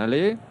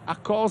finale a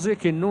cose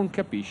che non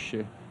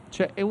capisce,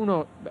 cioè è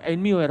il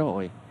mio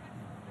eroe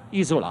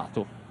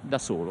isolato da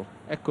solo,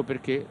 ecco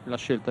perché la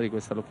scelta di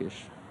questa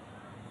location.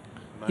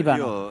 Ma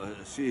io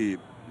sì,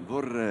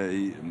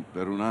 vorrei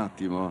per un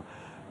attimo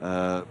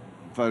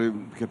fare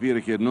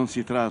capire che non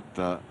si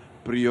tratta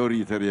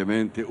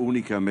prioritariamente,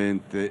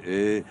 unicamente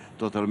e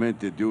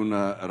totalmente di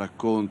un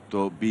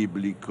racconto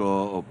biblico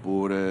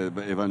oppure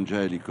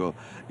evangelico.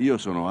 Io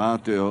sono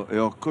ateo e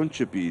ho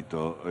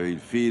concepito il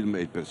film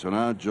e il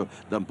personaggio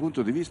da un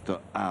punto di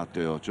vista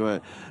ateo, cioè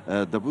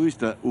dal punto di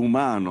vista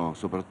umano,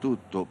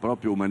 soprattutto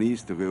proprio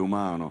umanistico e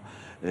umano.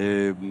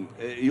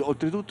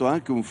 Oltretutto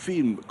anche un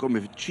film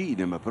come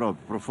cinema, però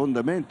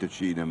profondamente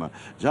cinema,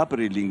 già per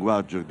il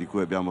linguaggio di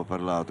cui abbiamo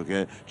parlato,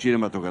 che è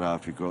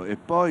cinematografico, e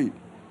poi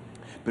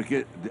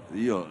perché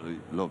io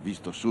l'ho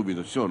visto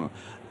subito, ci sono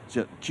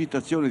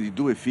citazioni di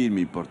 2 film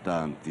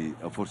importanti,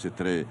 o forse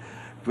 3.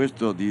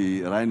 Questo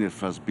di Rainer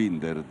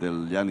Fassbinder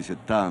degli anni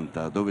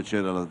 70, dove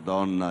c'era la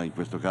donna, in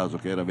questo caso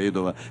che era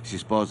vedova, si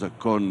sposa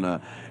con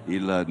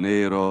il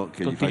nero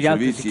che tutti gli fa i gli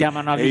altri servizi si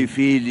chiamano e i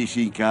figli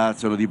si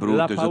incazzano di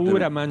brutto. La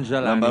paura mangia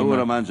l'anima. La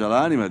paura mangia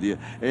l'anima,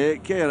 che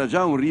era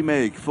già un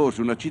remake,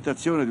 forse una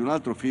citazione di un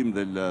altro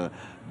film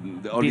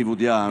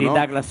hollywoodiano di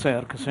Douglas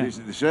Sirk,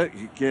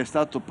 sì. Che è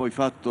stato poi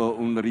fatto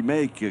un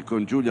remake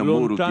con Giulia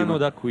Moore, lontano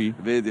da qui,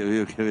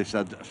 vedi,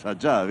 sa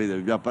già, vedi,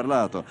 abbiamo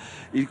parlato,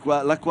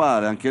 la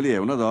quale anche lì è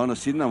una donna,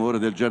 si innamora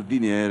del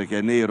giardiniere che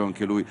è nero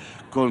anche lui,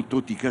 con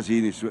tutti i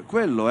casini.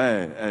 Quello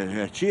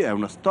è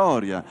una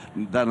storia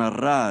da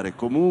narrare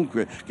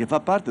comunque, che fa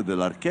parte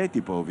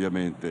dell'archetipo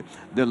ovviamente,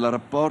 del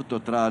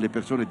rapporto tra le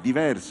persone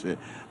diverse,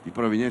 di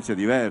provenienza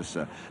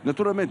diversa,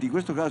 naturalmente in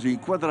questo caso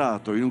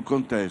inquadrato in un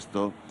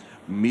contesto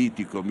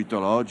mitico,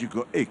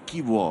 mitologico e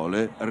chi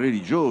vuole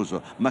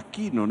religioso, ma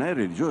chi non è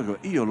religioso,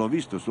 io l'ho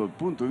visto sul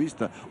punto di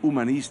vista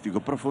umanistico,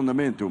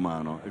 profondamente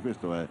umano, e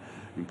questo è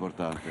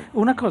importante.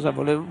 Una cosa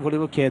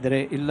volevo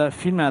chiedere, il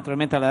film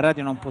naturalmente alla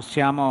radio non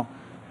possiamo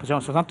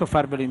soltanto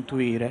farvelo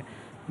intuire,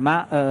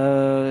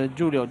 ma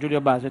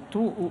Giulio Base,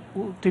 tu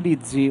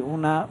utilizzi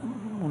una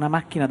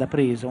macchina da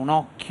presa, un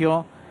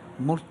occhio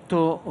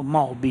molto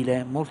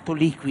mobile, molto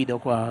liquido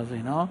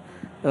quasi, no?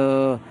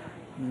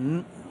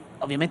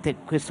 Ovviamente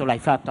questo l'hai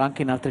fatto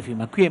anche in altri film,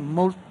 ma qui è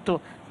molto,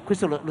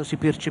 questo lo si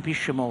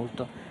percepisce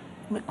molto,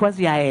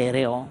 quasi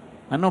aereo,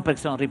 ma non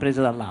perché sono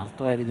riprese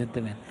dall'alto,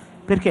 evidentemente.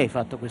 Perché hai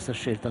fatto questa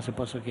scelta, se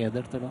posso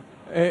chiedertelo?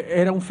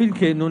 Era un film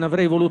che non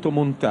avrei voluto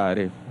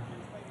montare,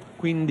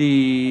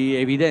 quindi è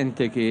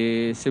evidente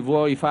che se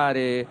vuoi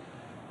fare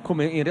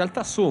come in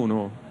realtà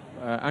sono,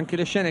 anche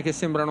le scene che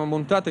sembrano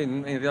montate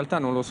in realtà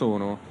non lo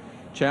sono.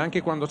 Cioè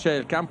anche quando c'è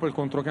il campo e il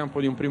controcampo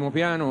di un primo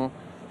piano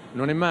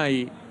non è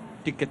mai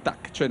tic e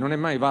tac, cioè non è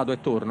mai vado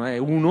e torno, è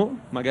uno,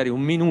 magari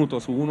un minuto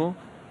su uno,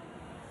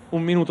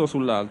 un minuto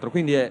sull'altro,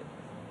 quindi è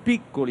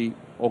piccoli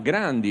o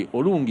grandi o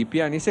lunghi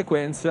piani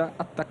sequenza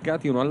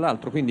attaccati uno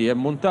all'altro, quindi è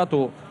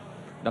montato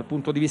dal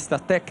punto di vista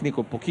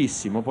tecnico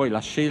pochissimo, poi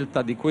la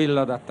scelta di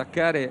quella da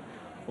attaccare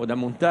o da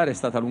montare è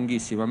stata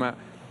lunghissima, ma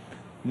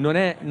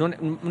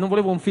non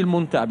volevo un film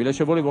montabile,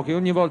 cioè volevo che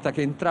ogni volta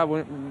che entravo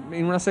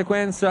in una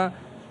sequenza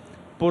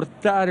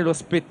portare lo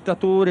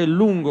spettatore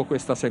lungo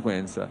questa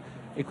sequenza,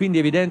 e quindi è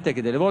evidente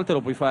che delle volte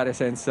lo puoi fare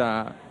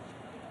senza,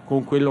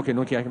 con quello che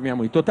noi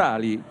chiamiamo i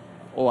totali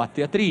o a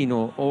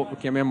teatrino o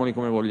chiamiamoli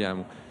come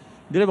vogliamo,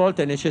 delle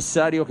volte è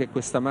necessario che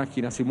questa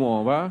macchina si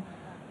muova,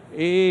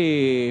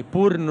 e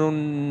pur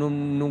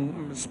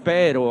non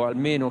spero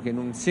almeno che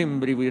non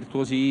sembri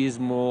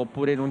virtuosismo,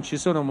 oppure non ci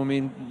sono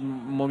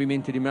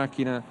movimenti di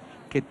macchina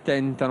che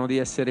tentano di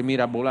essere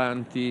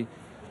mirabolanti.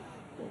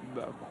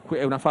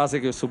 È una fase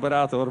che ho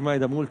superato ormai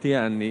da molti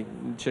anni,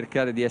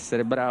 cercare di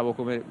essere bravo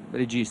come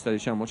regista,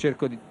 diciamo,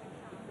 cerco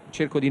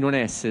di non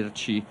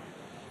esserci,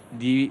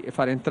 di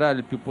far entrare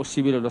il più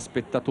possibile lo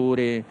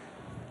spettatore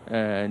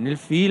nel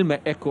film.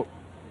 Ecco,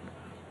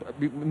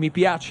 mi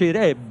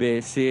piacerebbe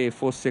se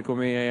fosse,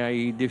 come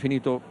hai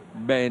definito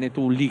bene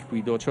tu,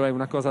 liquido, cioè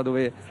una cosa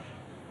dove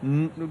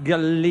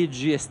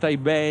galleggi e stai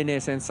bene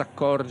senza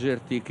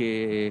accorgerti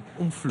che...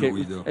 Un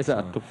fluido.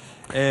 Esatto.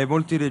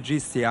 Molti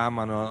registi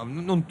amano,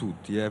 non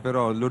tutti,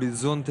 però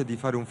l'orizzonte di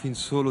fare un film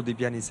solo di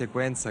piani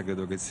sequenza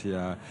credo che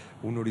sia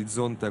un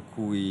orizzonte a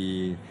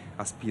cui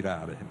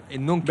aspirare. E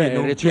non che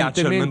non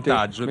piaccia il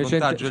montaggio è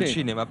il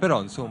cinema,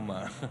 però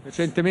insomma...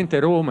 Recentemente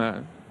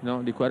Roma,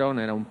 no, di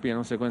Quaron era un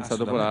piano sequenza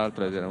dopo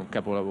l'altro ed era un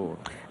capolavoro.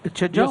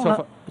 C'è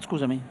già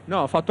Scusami. No,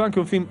 ho fatto anche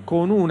un film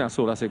con una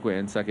sola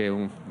sequenza, che è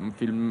un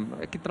film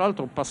che tra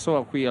l'altro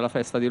passò qui alla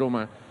Festa di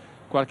Roma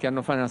qualche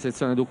anno fa nella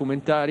sezione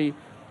documentari,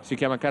 si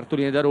chiama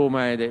Cartoline da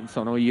Roma ed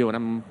sono io,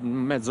 un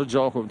mezzo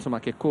gioco, insomma,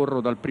 che corro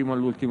dal primo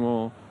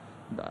all'ultimo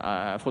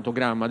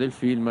fotogramma del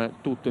film,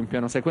 tutto in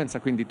piano sequenza,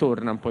 quindi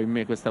torna un po' in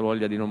me questa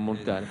voglia di non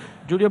montare.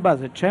 Giulio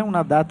Base, c'è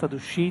una data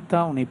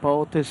d'uscita,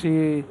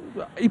 un'ipotesi?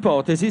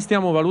 Ipotesi,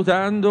 stiamo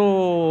valutando,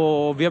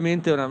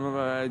 ovviamente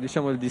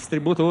diciamo il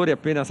distributore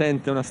appena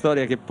sente una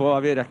storia che può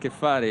avere a che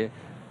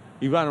fare,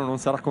 Ivano non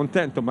sarà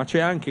contento, ma c'è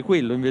anche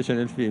quello invece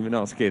nel film,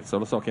 no scherzo,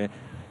 lo so che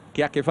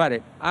ha a che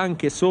fare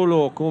anche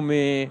solo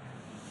come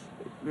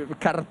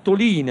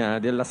cartolina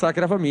della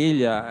Sacra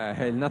Famiglia,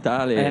 il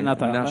Natale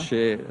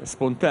nasce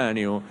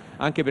spontaneo,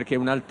 anche perché è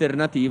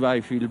un'alternativa ai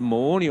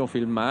filmoni o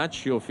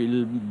filmacci o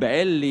film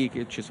belli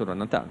che ci sono a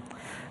Natale.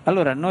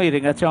 Allora noi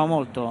ringraziamo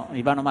molto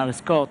Ivano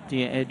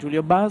Marescotti e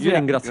Giulio Base. Io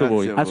ringrazio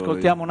voi.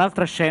 Ascoltiamo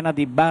un'altra scena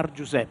di Bar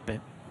Giuseppe.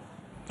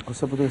 Ho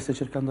saputo che stai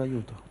cercando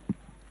aiuto.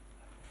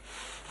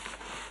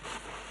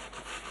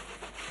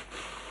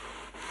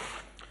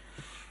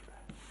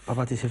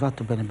 Papà, ti sei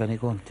fatto bene i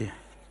conti?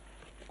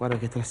 Guarda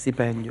che tra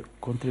stipendio,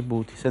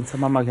 contributi, senza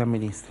mamma che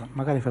amministra,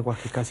 magari fai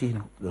qualche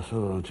casino. Da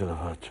solo non ce la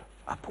faccio.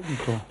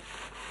 Appunto.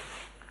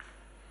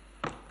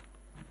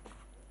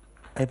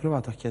 Hai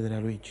provato a chiedere a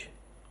Luigi?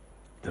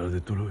 Te l'ha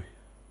detto lui.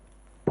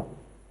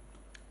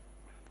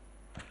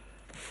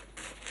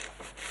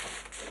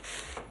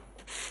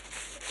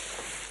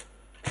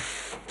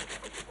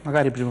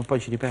 Magari prima o poi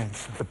ci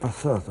ripensa. È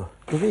passato.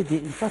 Lo vedi?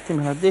 Infatti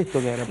me l'ha detto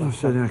che era passato. Non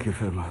si è neanche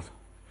fermato.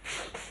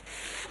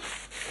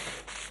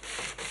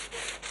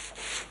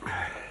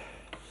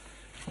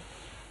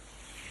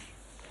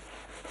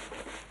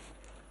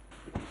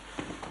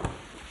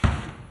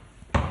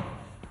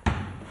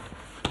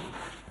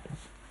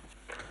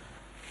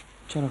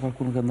 C'era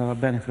qualcuno che andava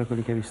bene fra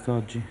quelli che hai visto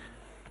oggi?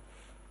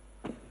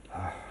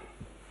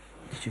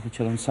 Dici che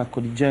c'era un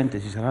sacco di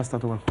gente, ci sarà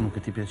stato qualcuno che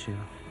ti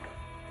piaceva?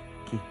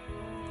 Chi?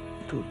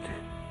 Tutti.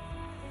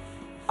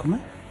 Com'è?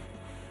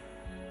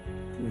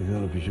 Mi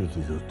sono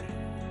piaciuti tutti.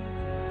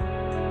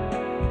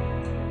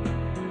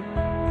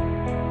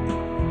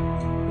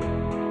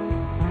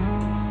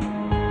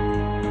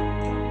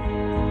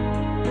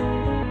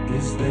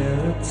 Is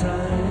there a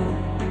time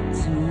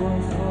to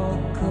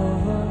unfold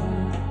cover?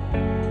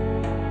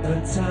 A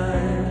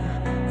time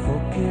for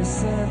kiss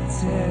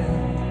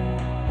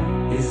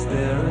tell? Is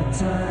there a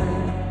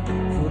time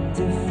for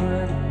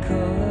different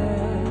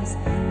colors,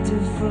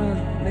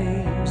 different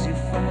names? You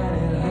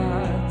find it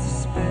hard to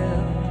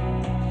spell.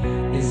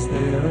 Is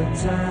there a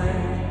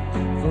time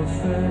for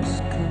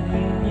first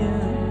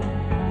communion?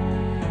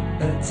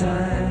 A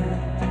time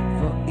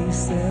for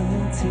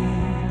E17?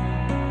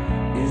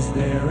 Is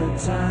there a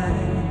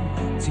time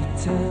to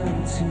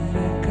turn to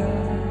Mecca?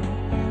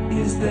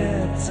 Is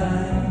there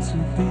time to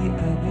be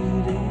a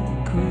beauty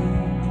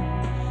queen?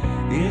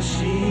 Here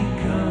she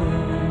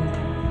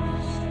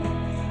comes.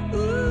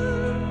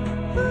 Ooh,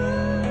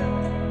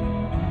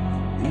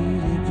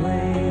 beauty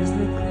plays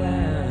the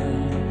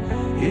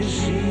clown. Here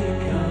she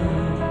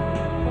comes.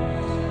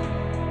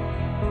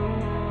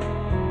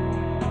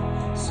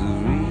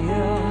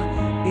 Surreal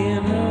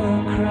in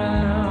her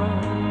crown.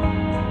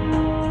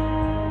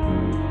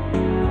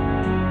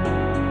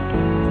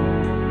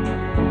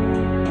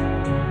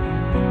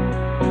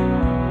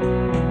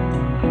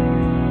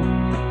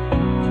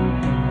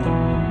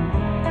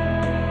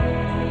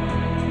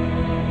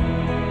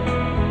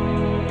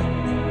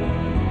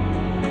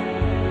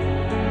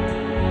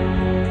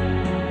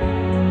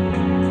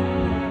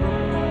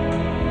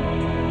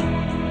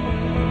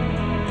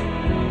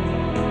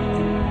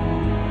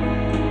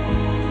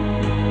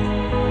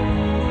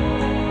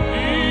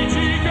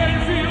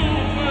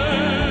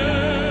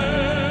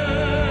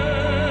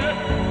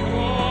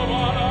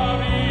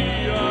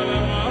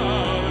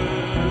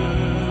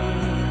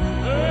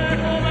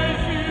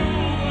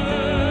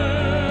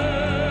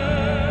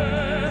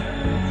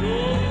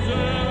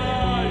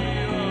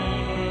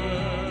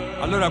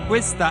 Allora,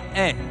 questa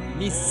è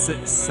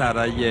Miss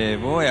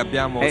Sarajevo e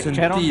abbiamo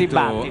sentito... C'era un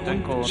dibattito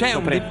in corso. C'è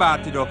un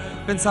dibattito.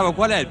 Pensavo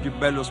qual è il più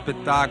bello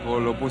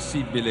spettacolo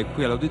possibile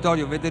qui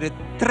all'auditorio, vedere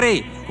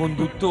 3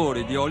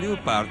 conduttori di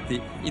Hollywood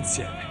Party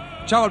insieme.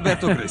 Ciao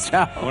Alberto Crespi.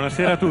 Ciao.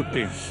 Buonasera a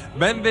tutti.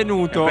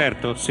 Benvenuto. È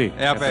aperto, sì.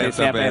 È aperto,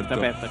 sì, aperto.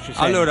 Ci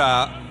sei.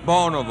 Allora,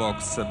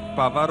 Bonovox,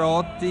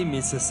 Pavarotti,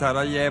 Miss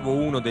Sarajevo,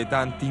 uno dei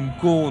tanti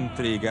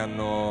incontri che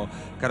hanno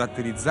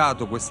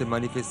caratterizzato queste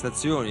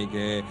manifestazioni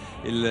che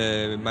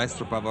il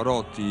maestro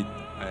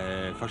Pavarotti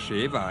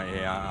faceva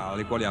e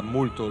alle quali ha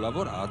molto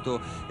lavorato,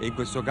 e in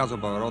questo caso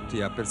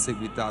Pavarotti ha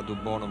perseguitato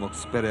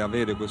Bonovox per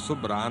avere questo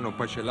brano,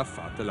 poi ce l'ha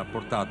fatta e l'ha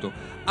portato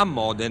a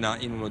Modena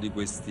in uno di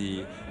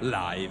questi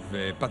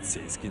live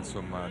pazzeschi,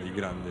 insomma, di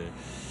grande...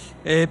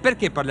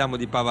 perché parliamo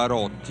di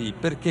Pavarotti?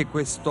 Perché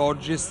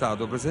quest'oggi è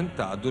stato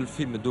presentato il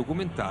film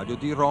documentario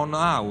di Ron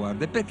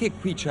Howard. E perché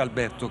qui c'è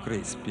Alberto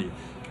Crespi?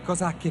 Che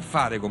cosa ha a che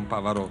fare con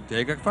Pavarotti?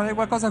 Hai a che fare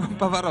qualcosa con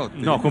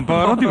Pavarotti? No, con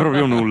Pavarotti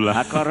proprio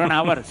nulla. Con Ron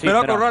Howard sì,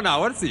 però con Ron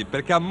Howard sì,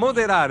 perché a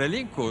moderare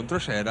l'incontro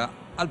c'era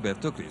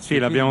Alberto Crespi. Sì,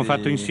 l'abbiamo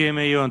fatto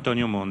insieme io e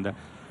Antonio Monda.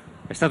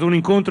 È stato un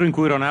incontro in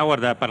cui Ron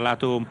Howard ha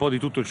parlato un po' di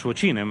tutto il suo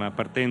cinema,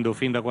 partendo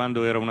fin da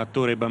quando era un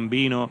attore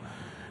bambino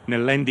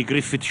nell'Andy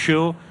Griffith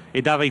Show e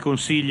dava i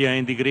consigli a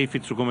Andy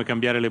Griffith su come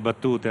cambiare le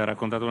battute. Ha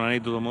raccontato un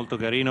aneddoto molto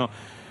carino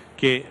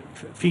che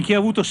finché ha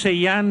avuto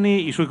 6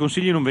 anni i suoi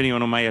consigli non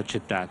venivano mai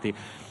accettati.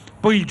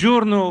 Poi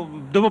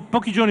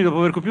pochi giorni dopo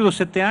aver compiuto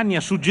 7 anni ha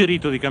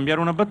suggerito di cambiare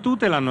una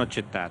battuta e l'hanno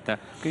accettata.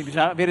 Quindi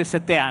bisogna avere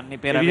 7 anni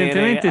per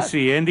Evidentemente avere,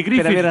 sì.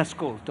 per avere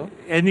ascolto.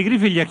 Andy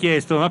Griffith gli ha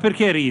chiesto: ma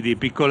perché ridi,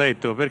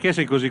 piccoletto? Perché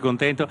sei così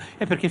contento?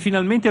 È perché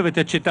finalmente avete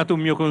accettato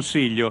un mio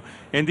consiglio.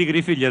 Andy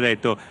Griffith gli ha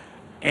detto: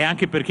 e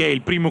anche perché è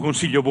il primo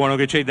consiglio buono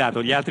che ci hai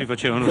dato, gli altri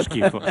facevano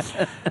schifo.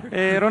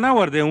 Ron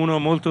Howard è uno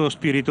molto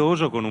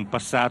spiritoso, con un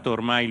passato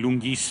ormai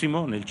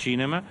lunghissimo nel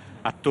cinema,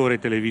 attore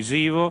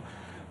televisivo,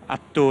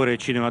 attore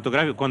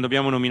cinematografico. Quando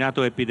abbiamo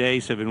nominato Happy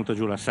Days è venuta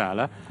giù la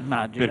sala,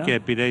 Immagino. perché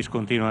Happy Days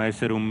continua a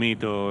essere un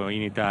mito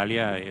in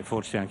Italia e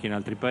forse anche in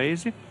altri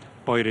paesi.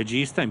 Poi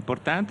regista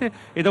importante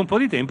e da un po'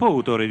 di tempo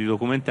autore di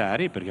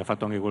documentari, perché ha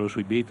fatto anche quello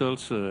sui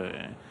Beatles,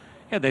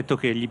 e ha detto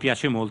che gli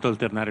piace molto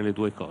alternare le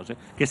due cose,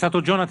 che è stato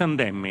Jonathan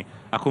Demme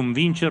a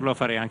convincerlo a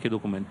fare anche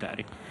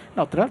documentari.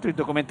 No, tra l'altro il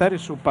documentario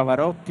su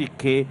Pavarotti,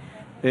 che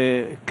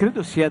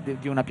credo sia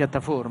di una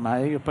piattaforma,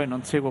 io poi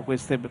non seguo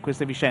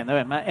queste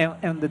vicende, ma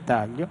è un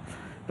dettaglio.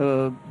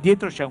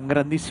 Dietro c'è un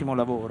grandissimo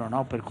lavoro,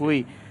 no? Per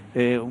cui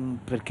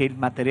perché il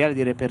materiale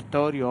di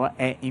repertorio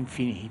è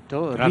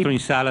infinito. Tra l'altro in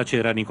sala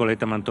c'era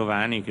Nicoletta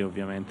Mantovani, che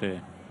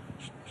ovviamente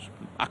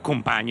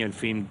accompagna il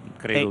film,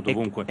 credo,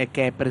 dovunque. E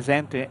che è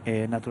presente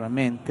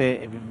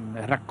naturalmente,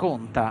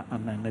 racconta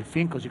nel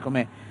film, così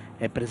come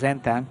è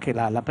presente anche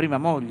la prima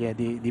moglie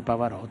di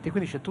Pavarotti.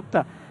 Quindi c'è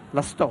tutta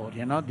la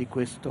storia, no, di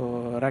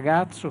questo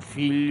ragazzo,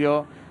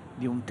 figlio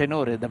di un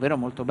tenore davvero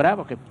molto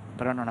bravo, che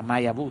però non ha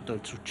mai avuto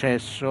il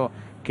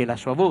successo che la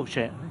sua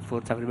voce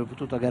forse avrebbe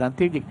potuto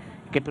garantirgli,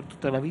 che per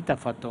tutta la vita ha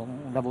fatto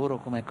un lavoro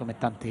come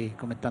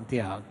tanti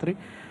altri,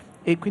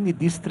 e quindi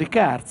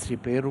districarsi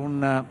per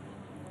un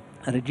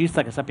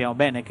regista che sappiamo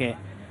bene che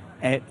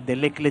è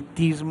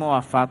dell'eclettismo,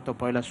 ha fatto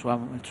poi il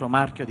suo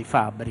marchio di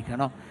fabbrica,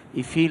 no?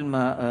 I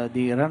film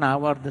di Ron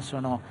Howard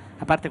sono,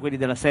 a parte quelli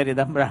della serie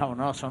Dan Brown,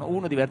 no? Sono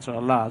uno diverso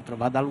dall'altro,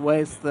 va dal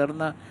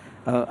western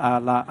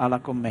alla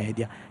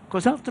commedia.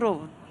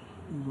 Cos'altro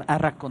ha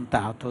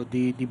raccontato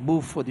di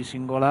buffo, di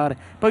singolare?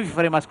 Poi vi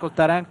faremo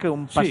ascoltare anche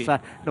un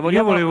passaggio.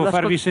 Io volevo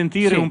farvi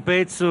sentire un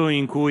pezzo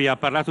in cui ha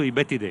parlato di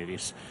Bette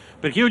Davis,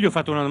 perché io gli ho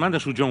fatto una domanda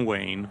su John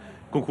Wayne,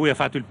 con cui ha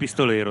fatto Il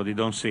pistolero di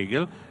Don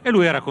Siegel, e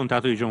lui ha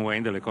raccontato di John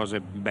Wayne delle cose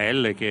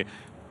belle, che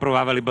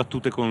provava le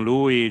battute con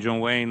lui. John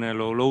Wayne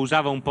lo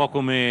usava un po'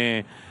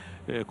 come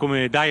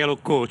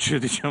dialogue coach,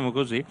 diciamo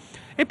così,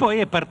 e poi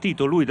è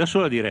partito lui da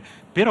solo a dire: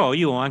 però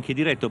io ho anche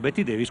diretto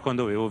Bette Davis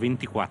quando avevo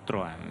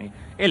 24 anni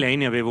e lei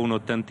ne aveva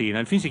un'ottantina.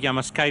 Il film si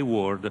chiama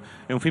Skyward,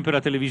 è un film per la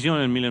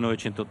televisione del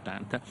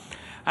 1980.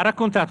 Ha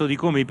raccontato di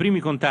come i primi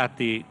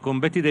contatti con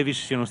Bette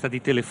Davis siano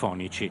stati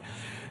telefonici,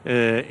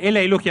 e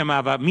lei lo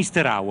chiamava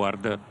Mr.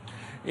 Howard.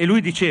 E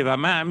lui diceva: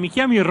 ma mi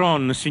chiami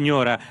Ron,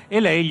 signora? E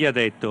lei gli ha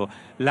detto: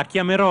 la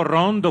chiamerò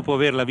Ron dopo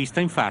averla vista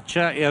in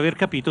faccia e aver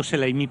capito se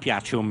lei mi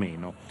piace o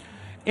meno.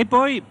 E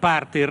poi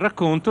parte il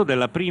racconto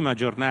della prima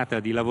giornata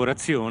di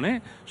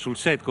lavorazione sul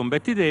set con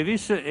Bette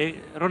Davis,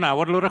 e Ron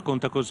Howard lo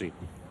racconta così.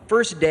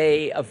 First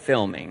day of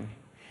filming,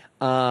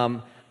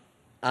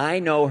 I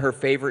know her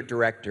favorite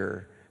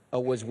director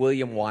was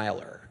William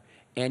Wyler,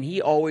 and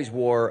he always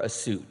wore a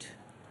suit.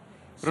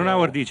 Ron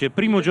Howard dice: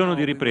 primo giorno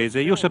di riprese,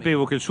 io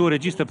sapevo che il suo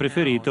regista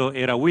preferito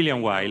era William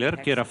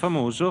Wyler, che era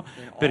famoso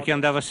perché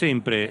andava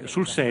sempre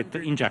sul set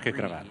in giacca e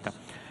cravatta.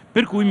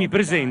 Per cui mi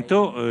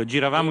presento,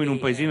 giravamo in un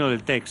paesino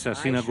del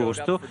Texas in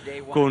agosto,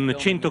 con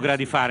 100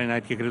 gradi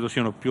Fahrenheit, che credo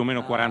siano più o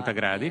meno 40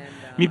 gradi,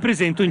 mi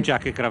presento in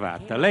giacca e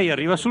cravatta. Lei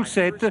arriva sul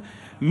set,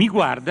 mi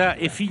guarda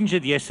e finge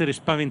di essere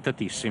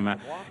spaventatissima.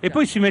 E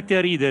poi si mette a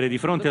ridere di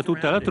fronte a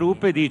tutta la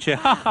troupe e dice: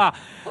 ah,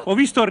 ho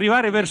visto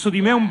arrivare verso di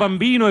me un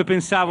bambino e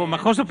pensavo: ma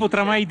cosa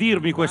potrà mai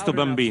dirmi questo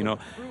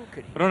bambino?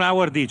 Ron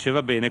Howard dice: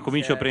 va bene,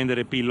 comincio a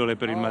prendere pillole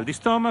per il mal di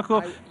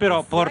stomaco,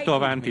 però porto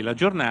avanti la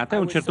giornata, e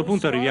a un certo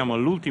punto arriviamo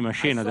all'ultima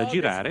scena da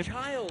girare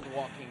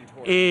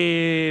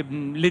e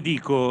le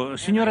dico: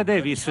 signora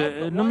Davis,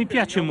 non mi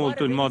piace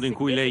molto il modo in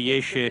cui lei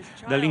esce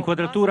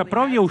dall'inquadratura,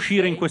 provi a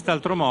uscire in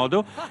quest'altro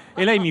modo.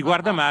 E lei mi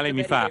guarda male e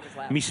mi fa: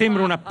 mi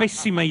sembra una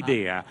pessima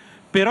idea,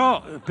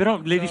 però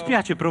le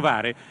dispiace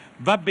provare?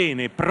 Va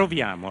bene,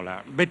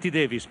 proviamola. Bette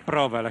Davis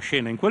prova la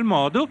scena in quel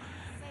modo,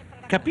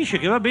 capisce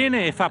che va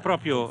bene e fa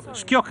proprio,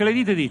 schiocca le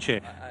dita e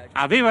dice: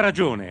 aveva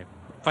ragione,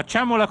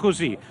 facciamola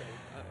così.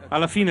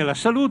 Alla fine la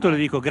saluto, le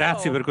dico: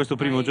 grazie per questo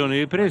primo giorno di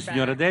ripresa,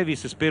 signora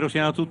Davis, spero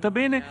sia andato tutto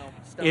bene.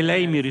 E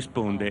lei mi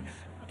risponde: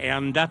 è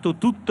andato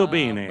tutto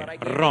bene,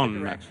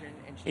 Ron.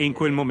 E in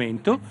quel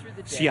momento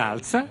si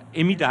alza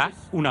e mi dà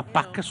una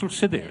pacca sul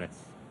sedere.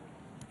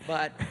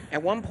 But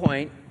at one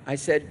point I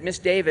said,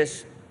 Miss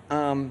Davis,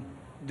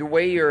 the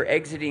way you're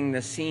exiting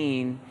the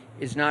scene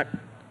is not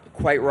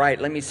quite right.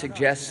 Let me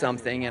suggest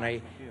something. And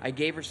I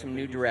gave her some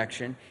new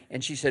direction,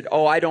 and she said,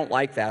 oh, I don't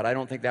like that. I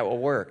don't think that will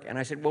work. And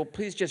I said, well,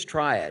 please just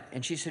try it.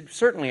 And she said,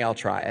 certainly I'll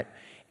try it.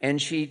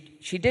 And she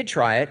did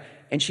try it,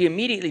 and she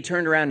immediately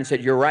turned around and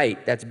said, you're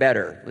right, that's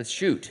better. Let's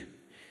shoot.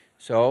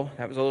 So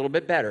that was a little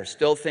bit better.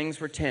 Still, things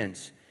were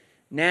tense.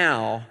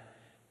 Now,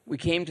 we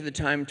came to the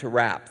time to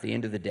wrap, the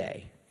end of the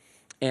day.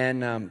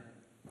 And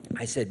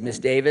I said, Miss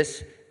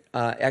Davis,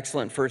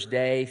 excellent first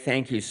day.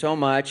 Thank you so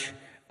much.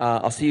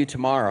 I'll see you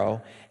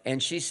tomorrow.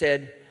 And she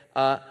said,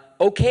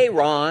 okay,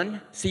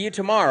 Ron, see you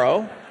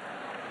tomorrow.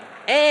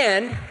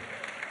 And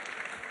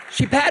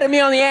she patted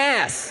me on the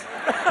ass.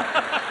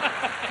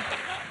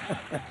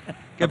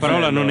 Che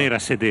parola non era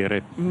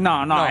sedere.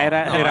 No,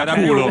 era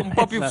culo, un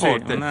po' più sì,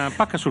 forte. una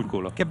pacca sul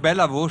culo. Che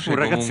bella voce, un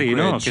ragazzino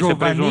comunque, che si è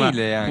preso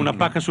giovanile una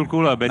pacca sul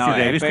culo a Bette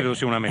Davis, credo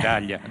sia una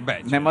medaglia.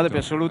 Nel modo più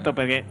assoluto,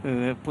 perché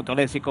appunto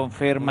lei si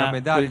conferma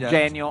quel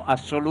genio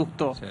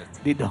assoluto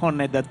di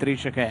donna e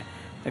d'attrice che è.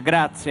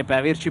 Grazie per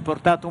averci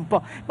portato un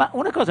po'. Ma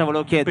una cosa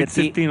volevo chiederti,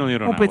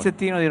 un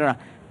pezzettino di Ron.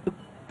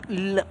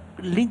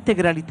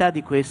 L'integralità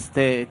di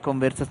queste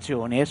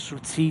conversazioni è sul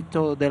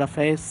sito della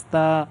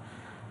festa?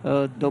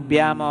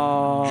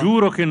 Dobbiamo...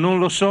 Giuro che non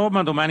lo so,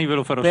 ma domani ve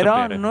lo farò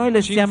sapere. Però noi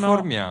le ci stiamo...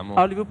 informiamo.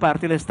 Hollywood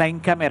Party le sta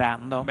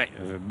incamerando.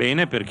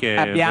 Bene, perché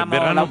abbiamo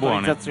verranno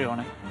buone.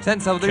 l'autorizzazione.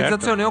 Senza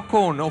autorizzazione o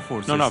con, o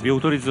forse No, sì. vi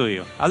autorizzo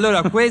io.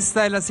 Allora,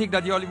 questa è la sigla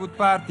di Hollywood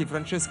Party.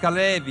 Francesca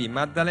Levi,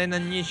 Maddalena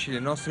Agnisci, le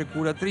nostre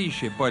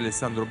curatrici, e poi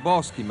Alessandro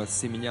Boschi,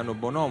 Massimiliano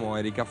Bonomo,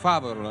 Erika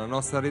Favaro, la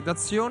nostra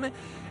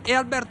redazione, e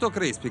Alberto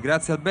Crespi.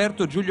 Grazie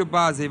Alberto. Giulio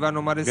Base,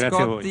 Ivano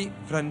Marescotti,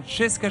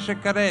 Francesca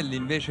Ceccarelli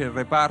invece il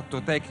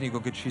reparto tecnico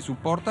che ci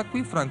supporta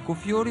qui, Franco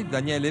Fiori,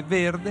 Daniele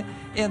Verde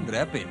e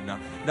Andrea Penna.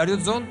 Dario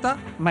Zonta,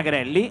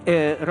 Magrelli,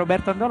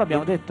 Roberto Andò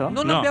l'abbiamo detto?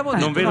 Non abbiamo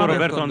detto. Non vedo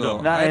Roberto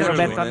Andò.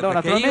 Roberto Andò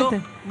naturalmente.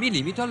 Io mi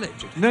limito a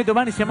leggere. Noi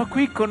domani siamo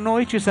qui, con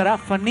noi ci sarà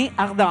Fanny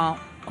Ardant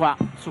qua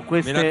su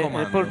queste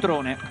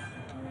poltrone.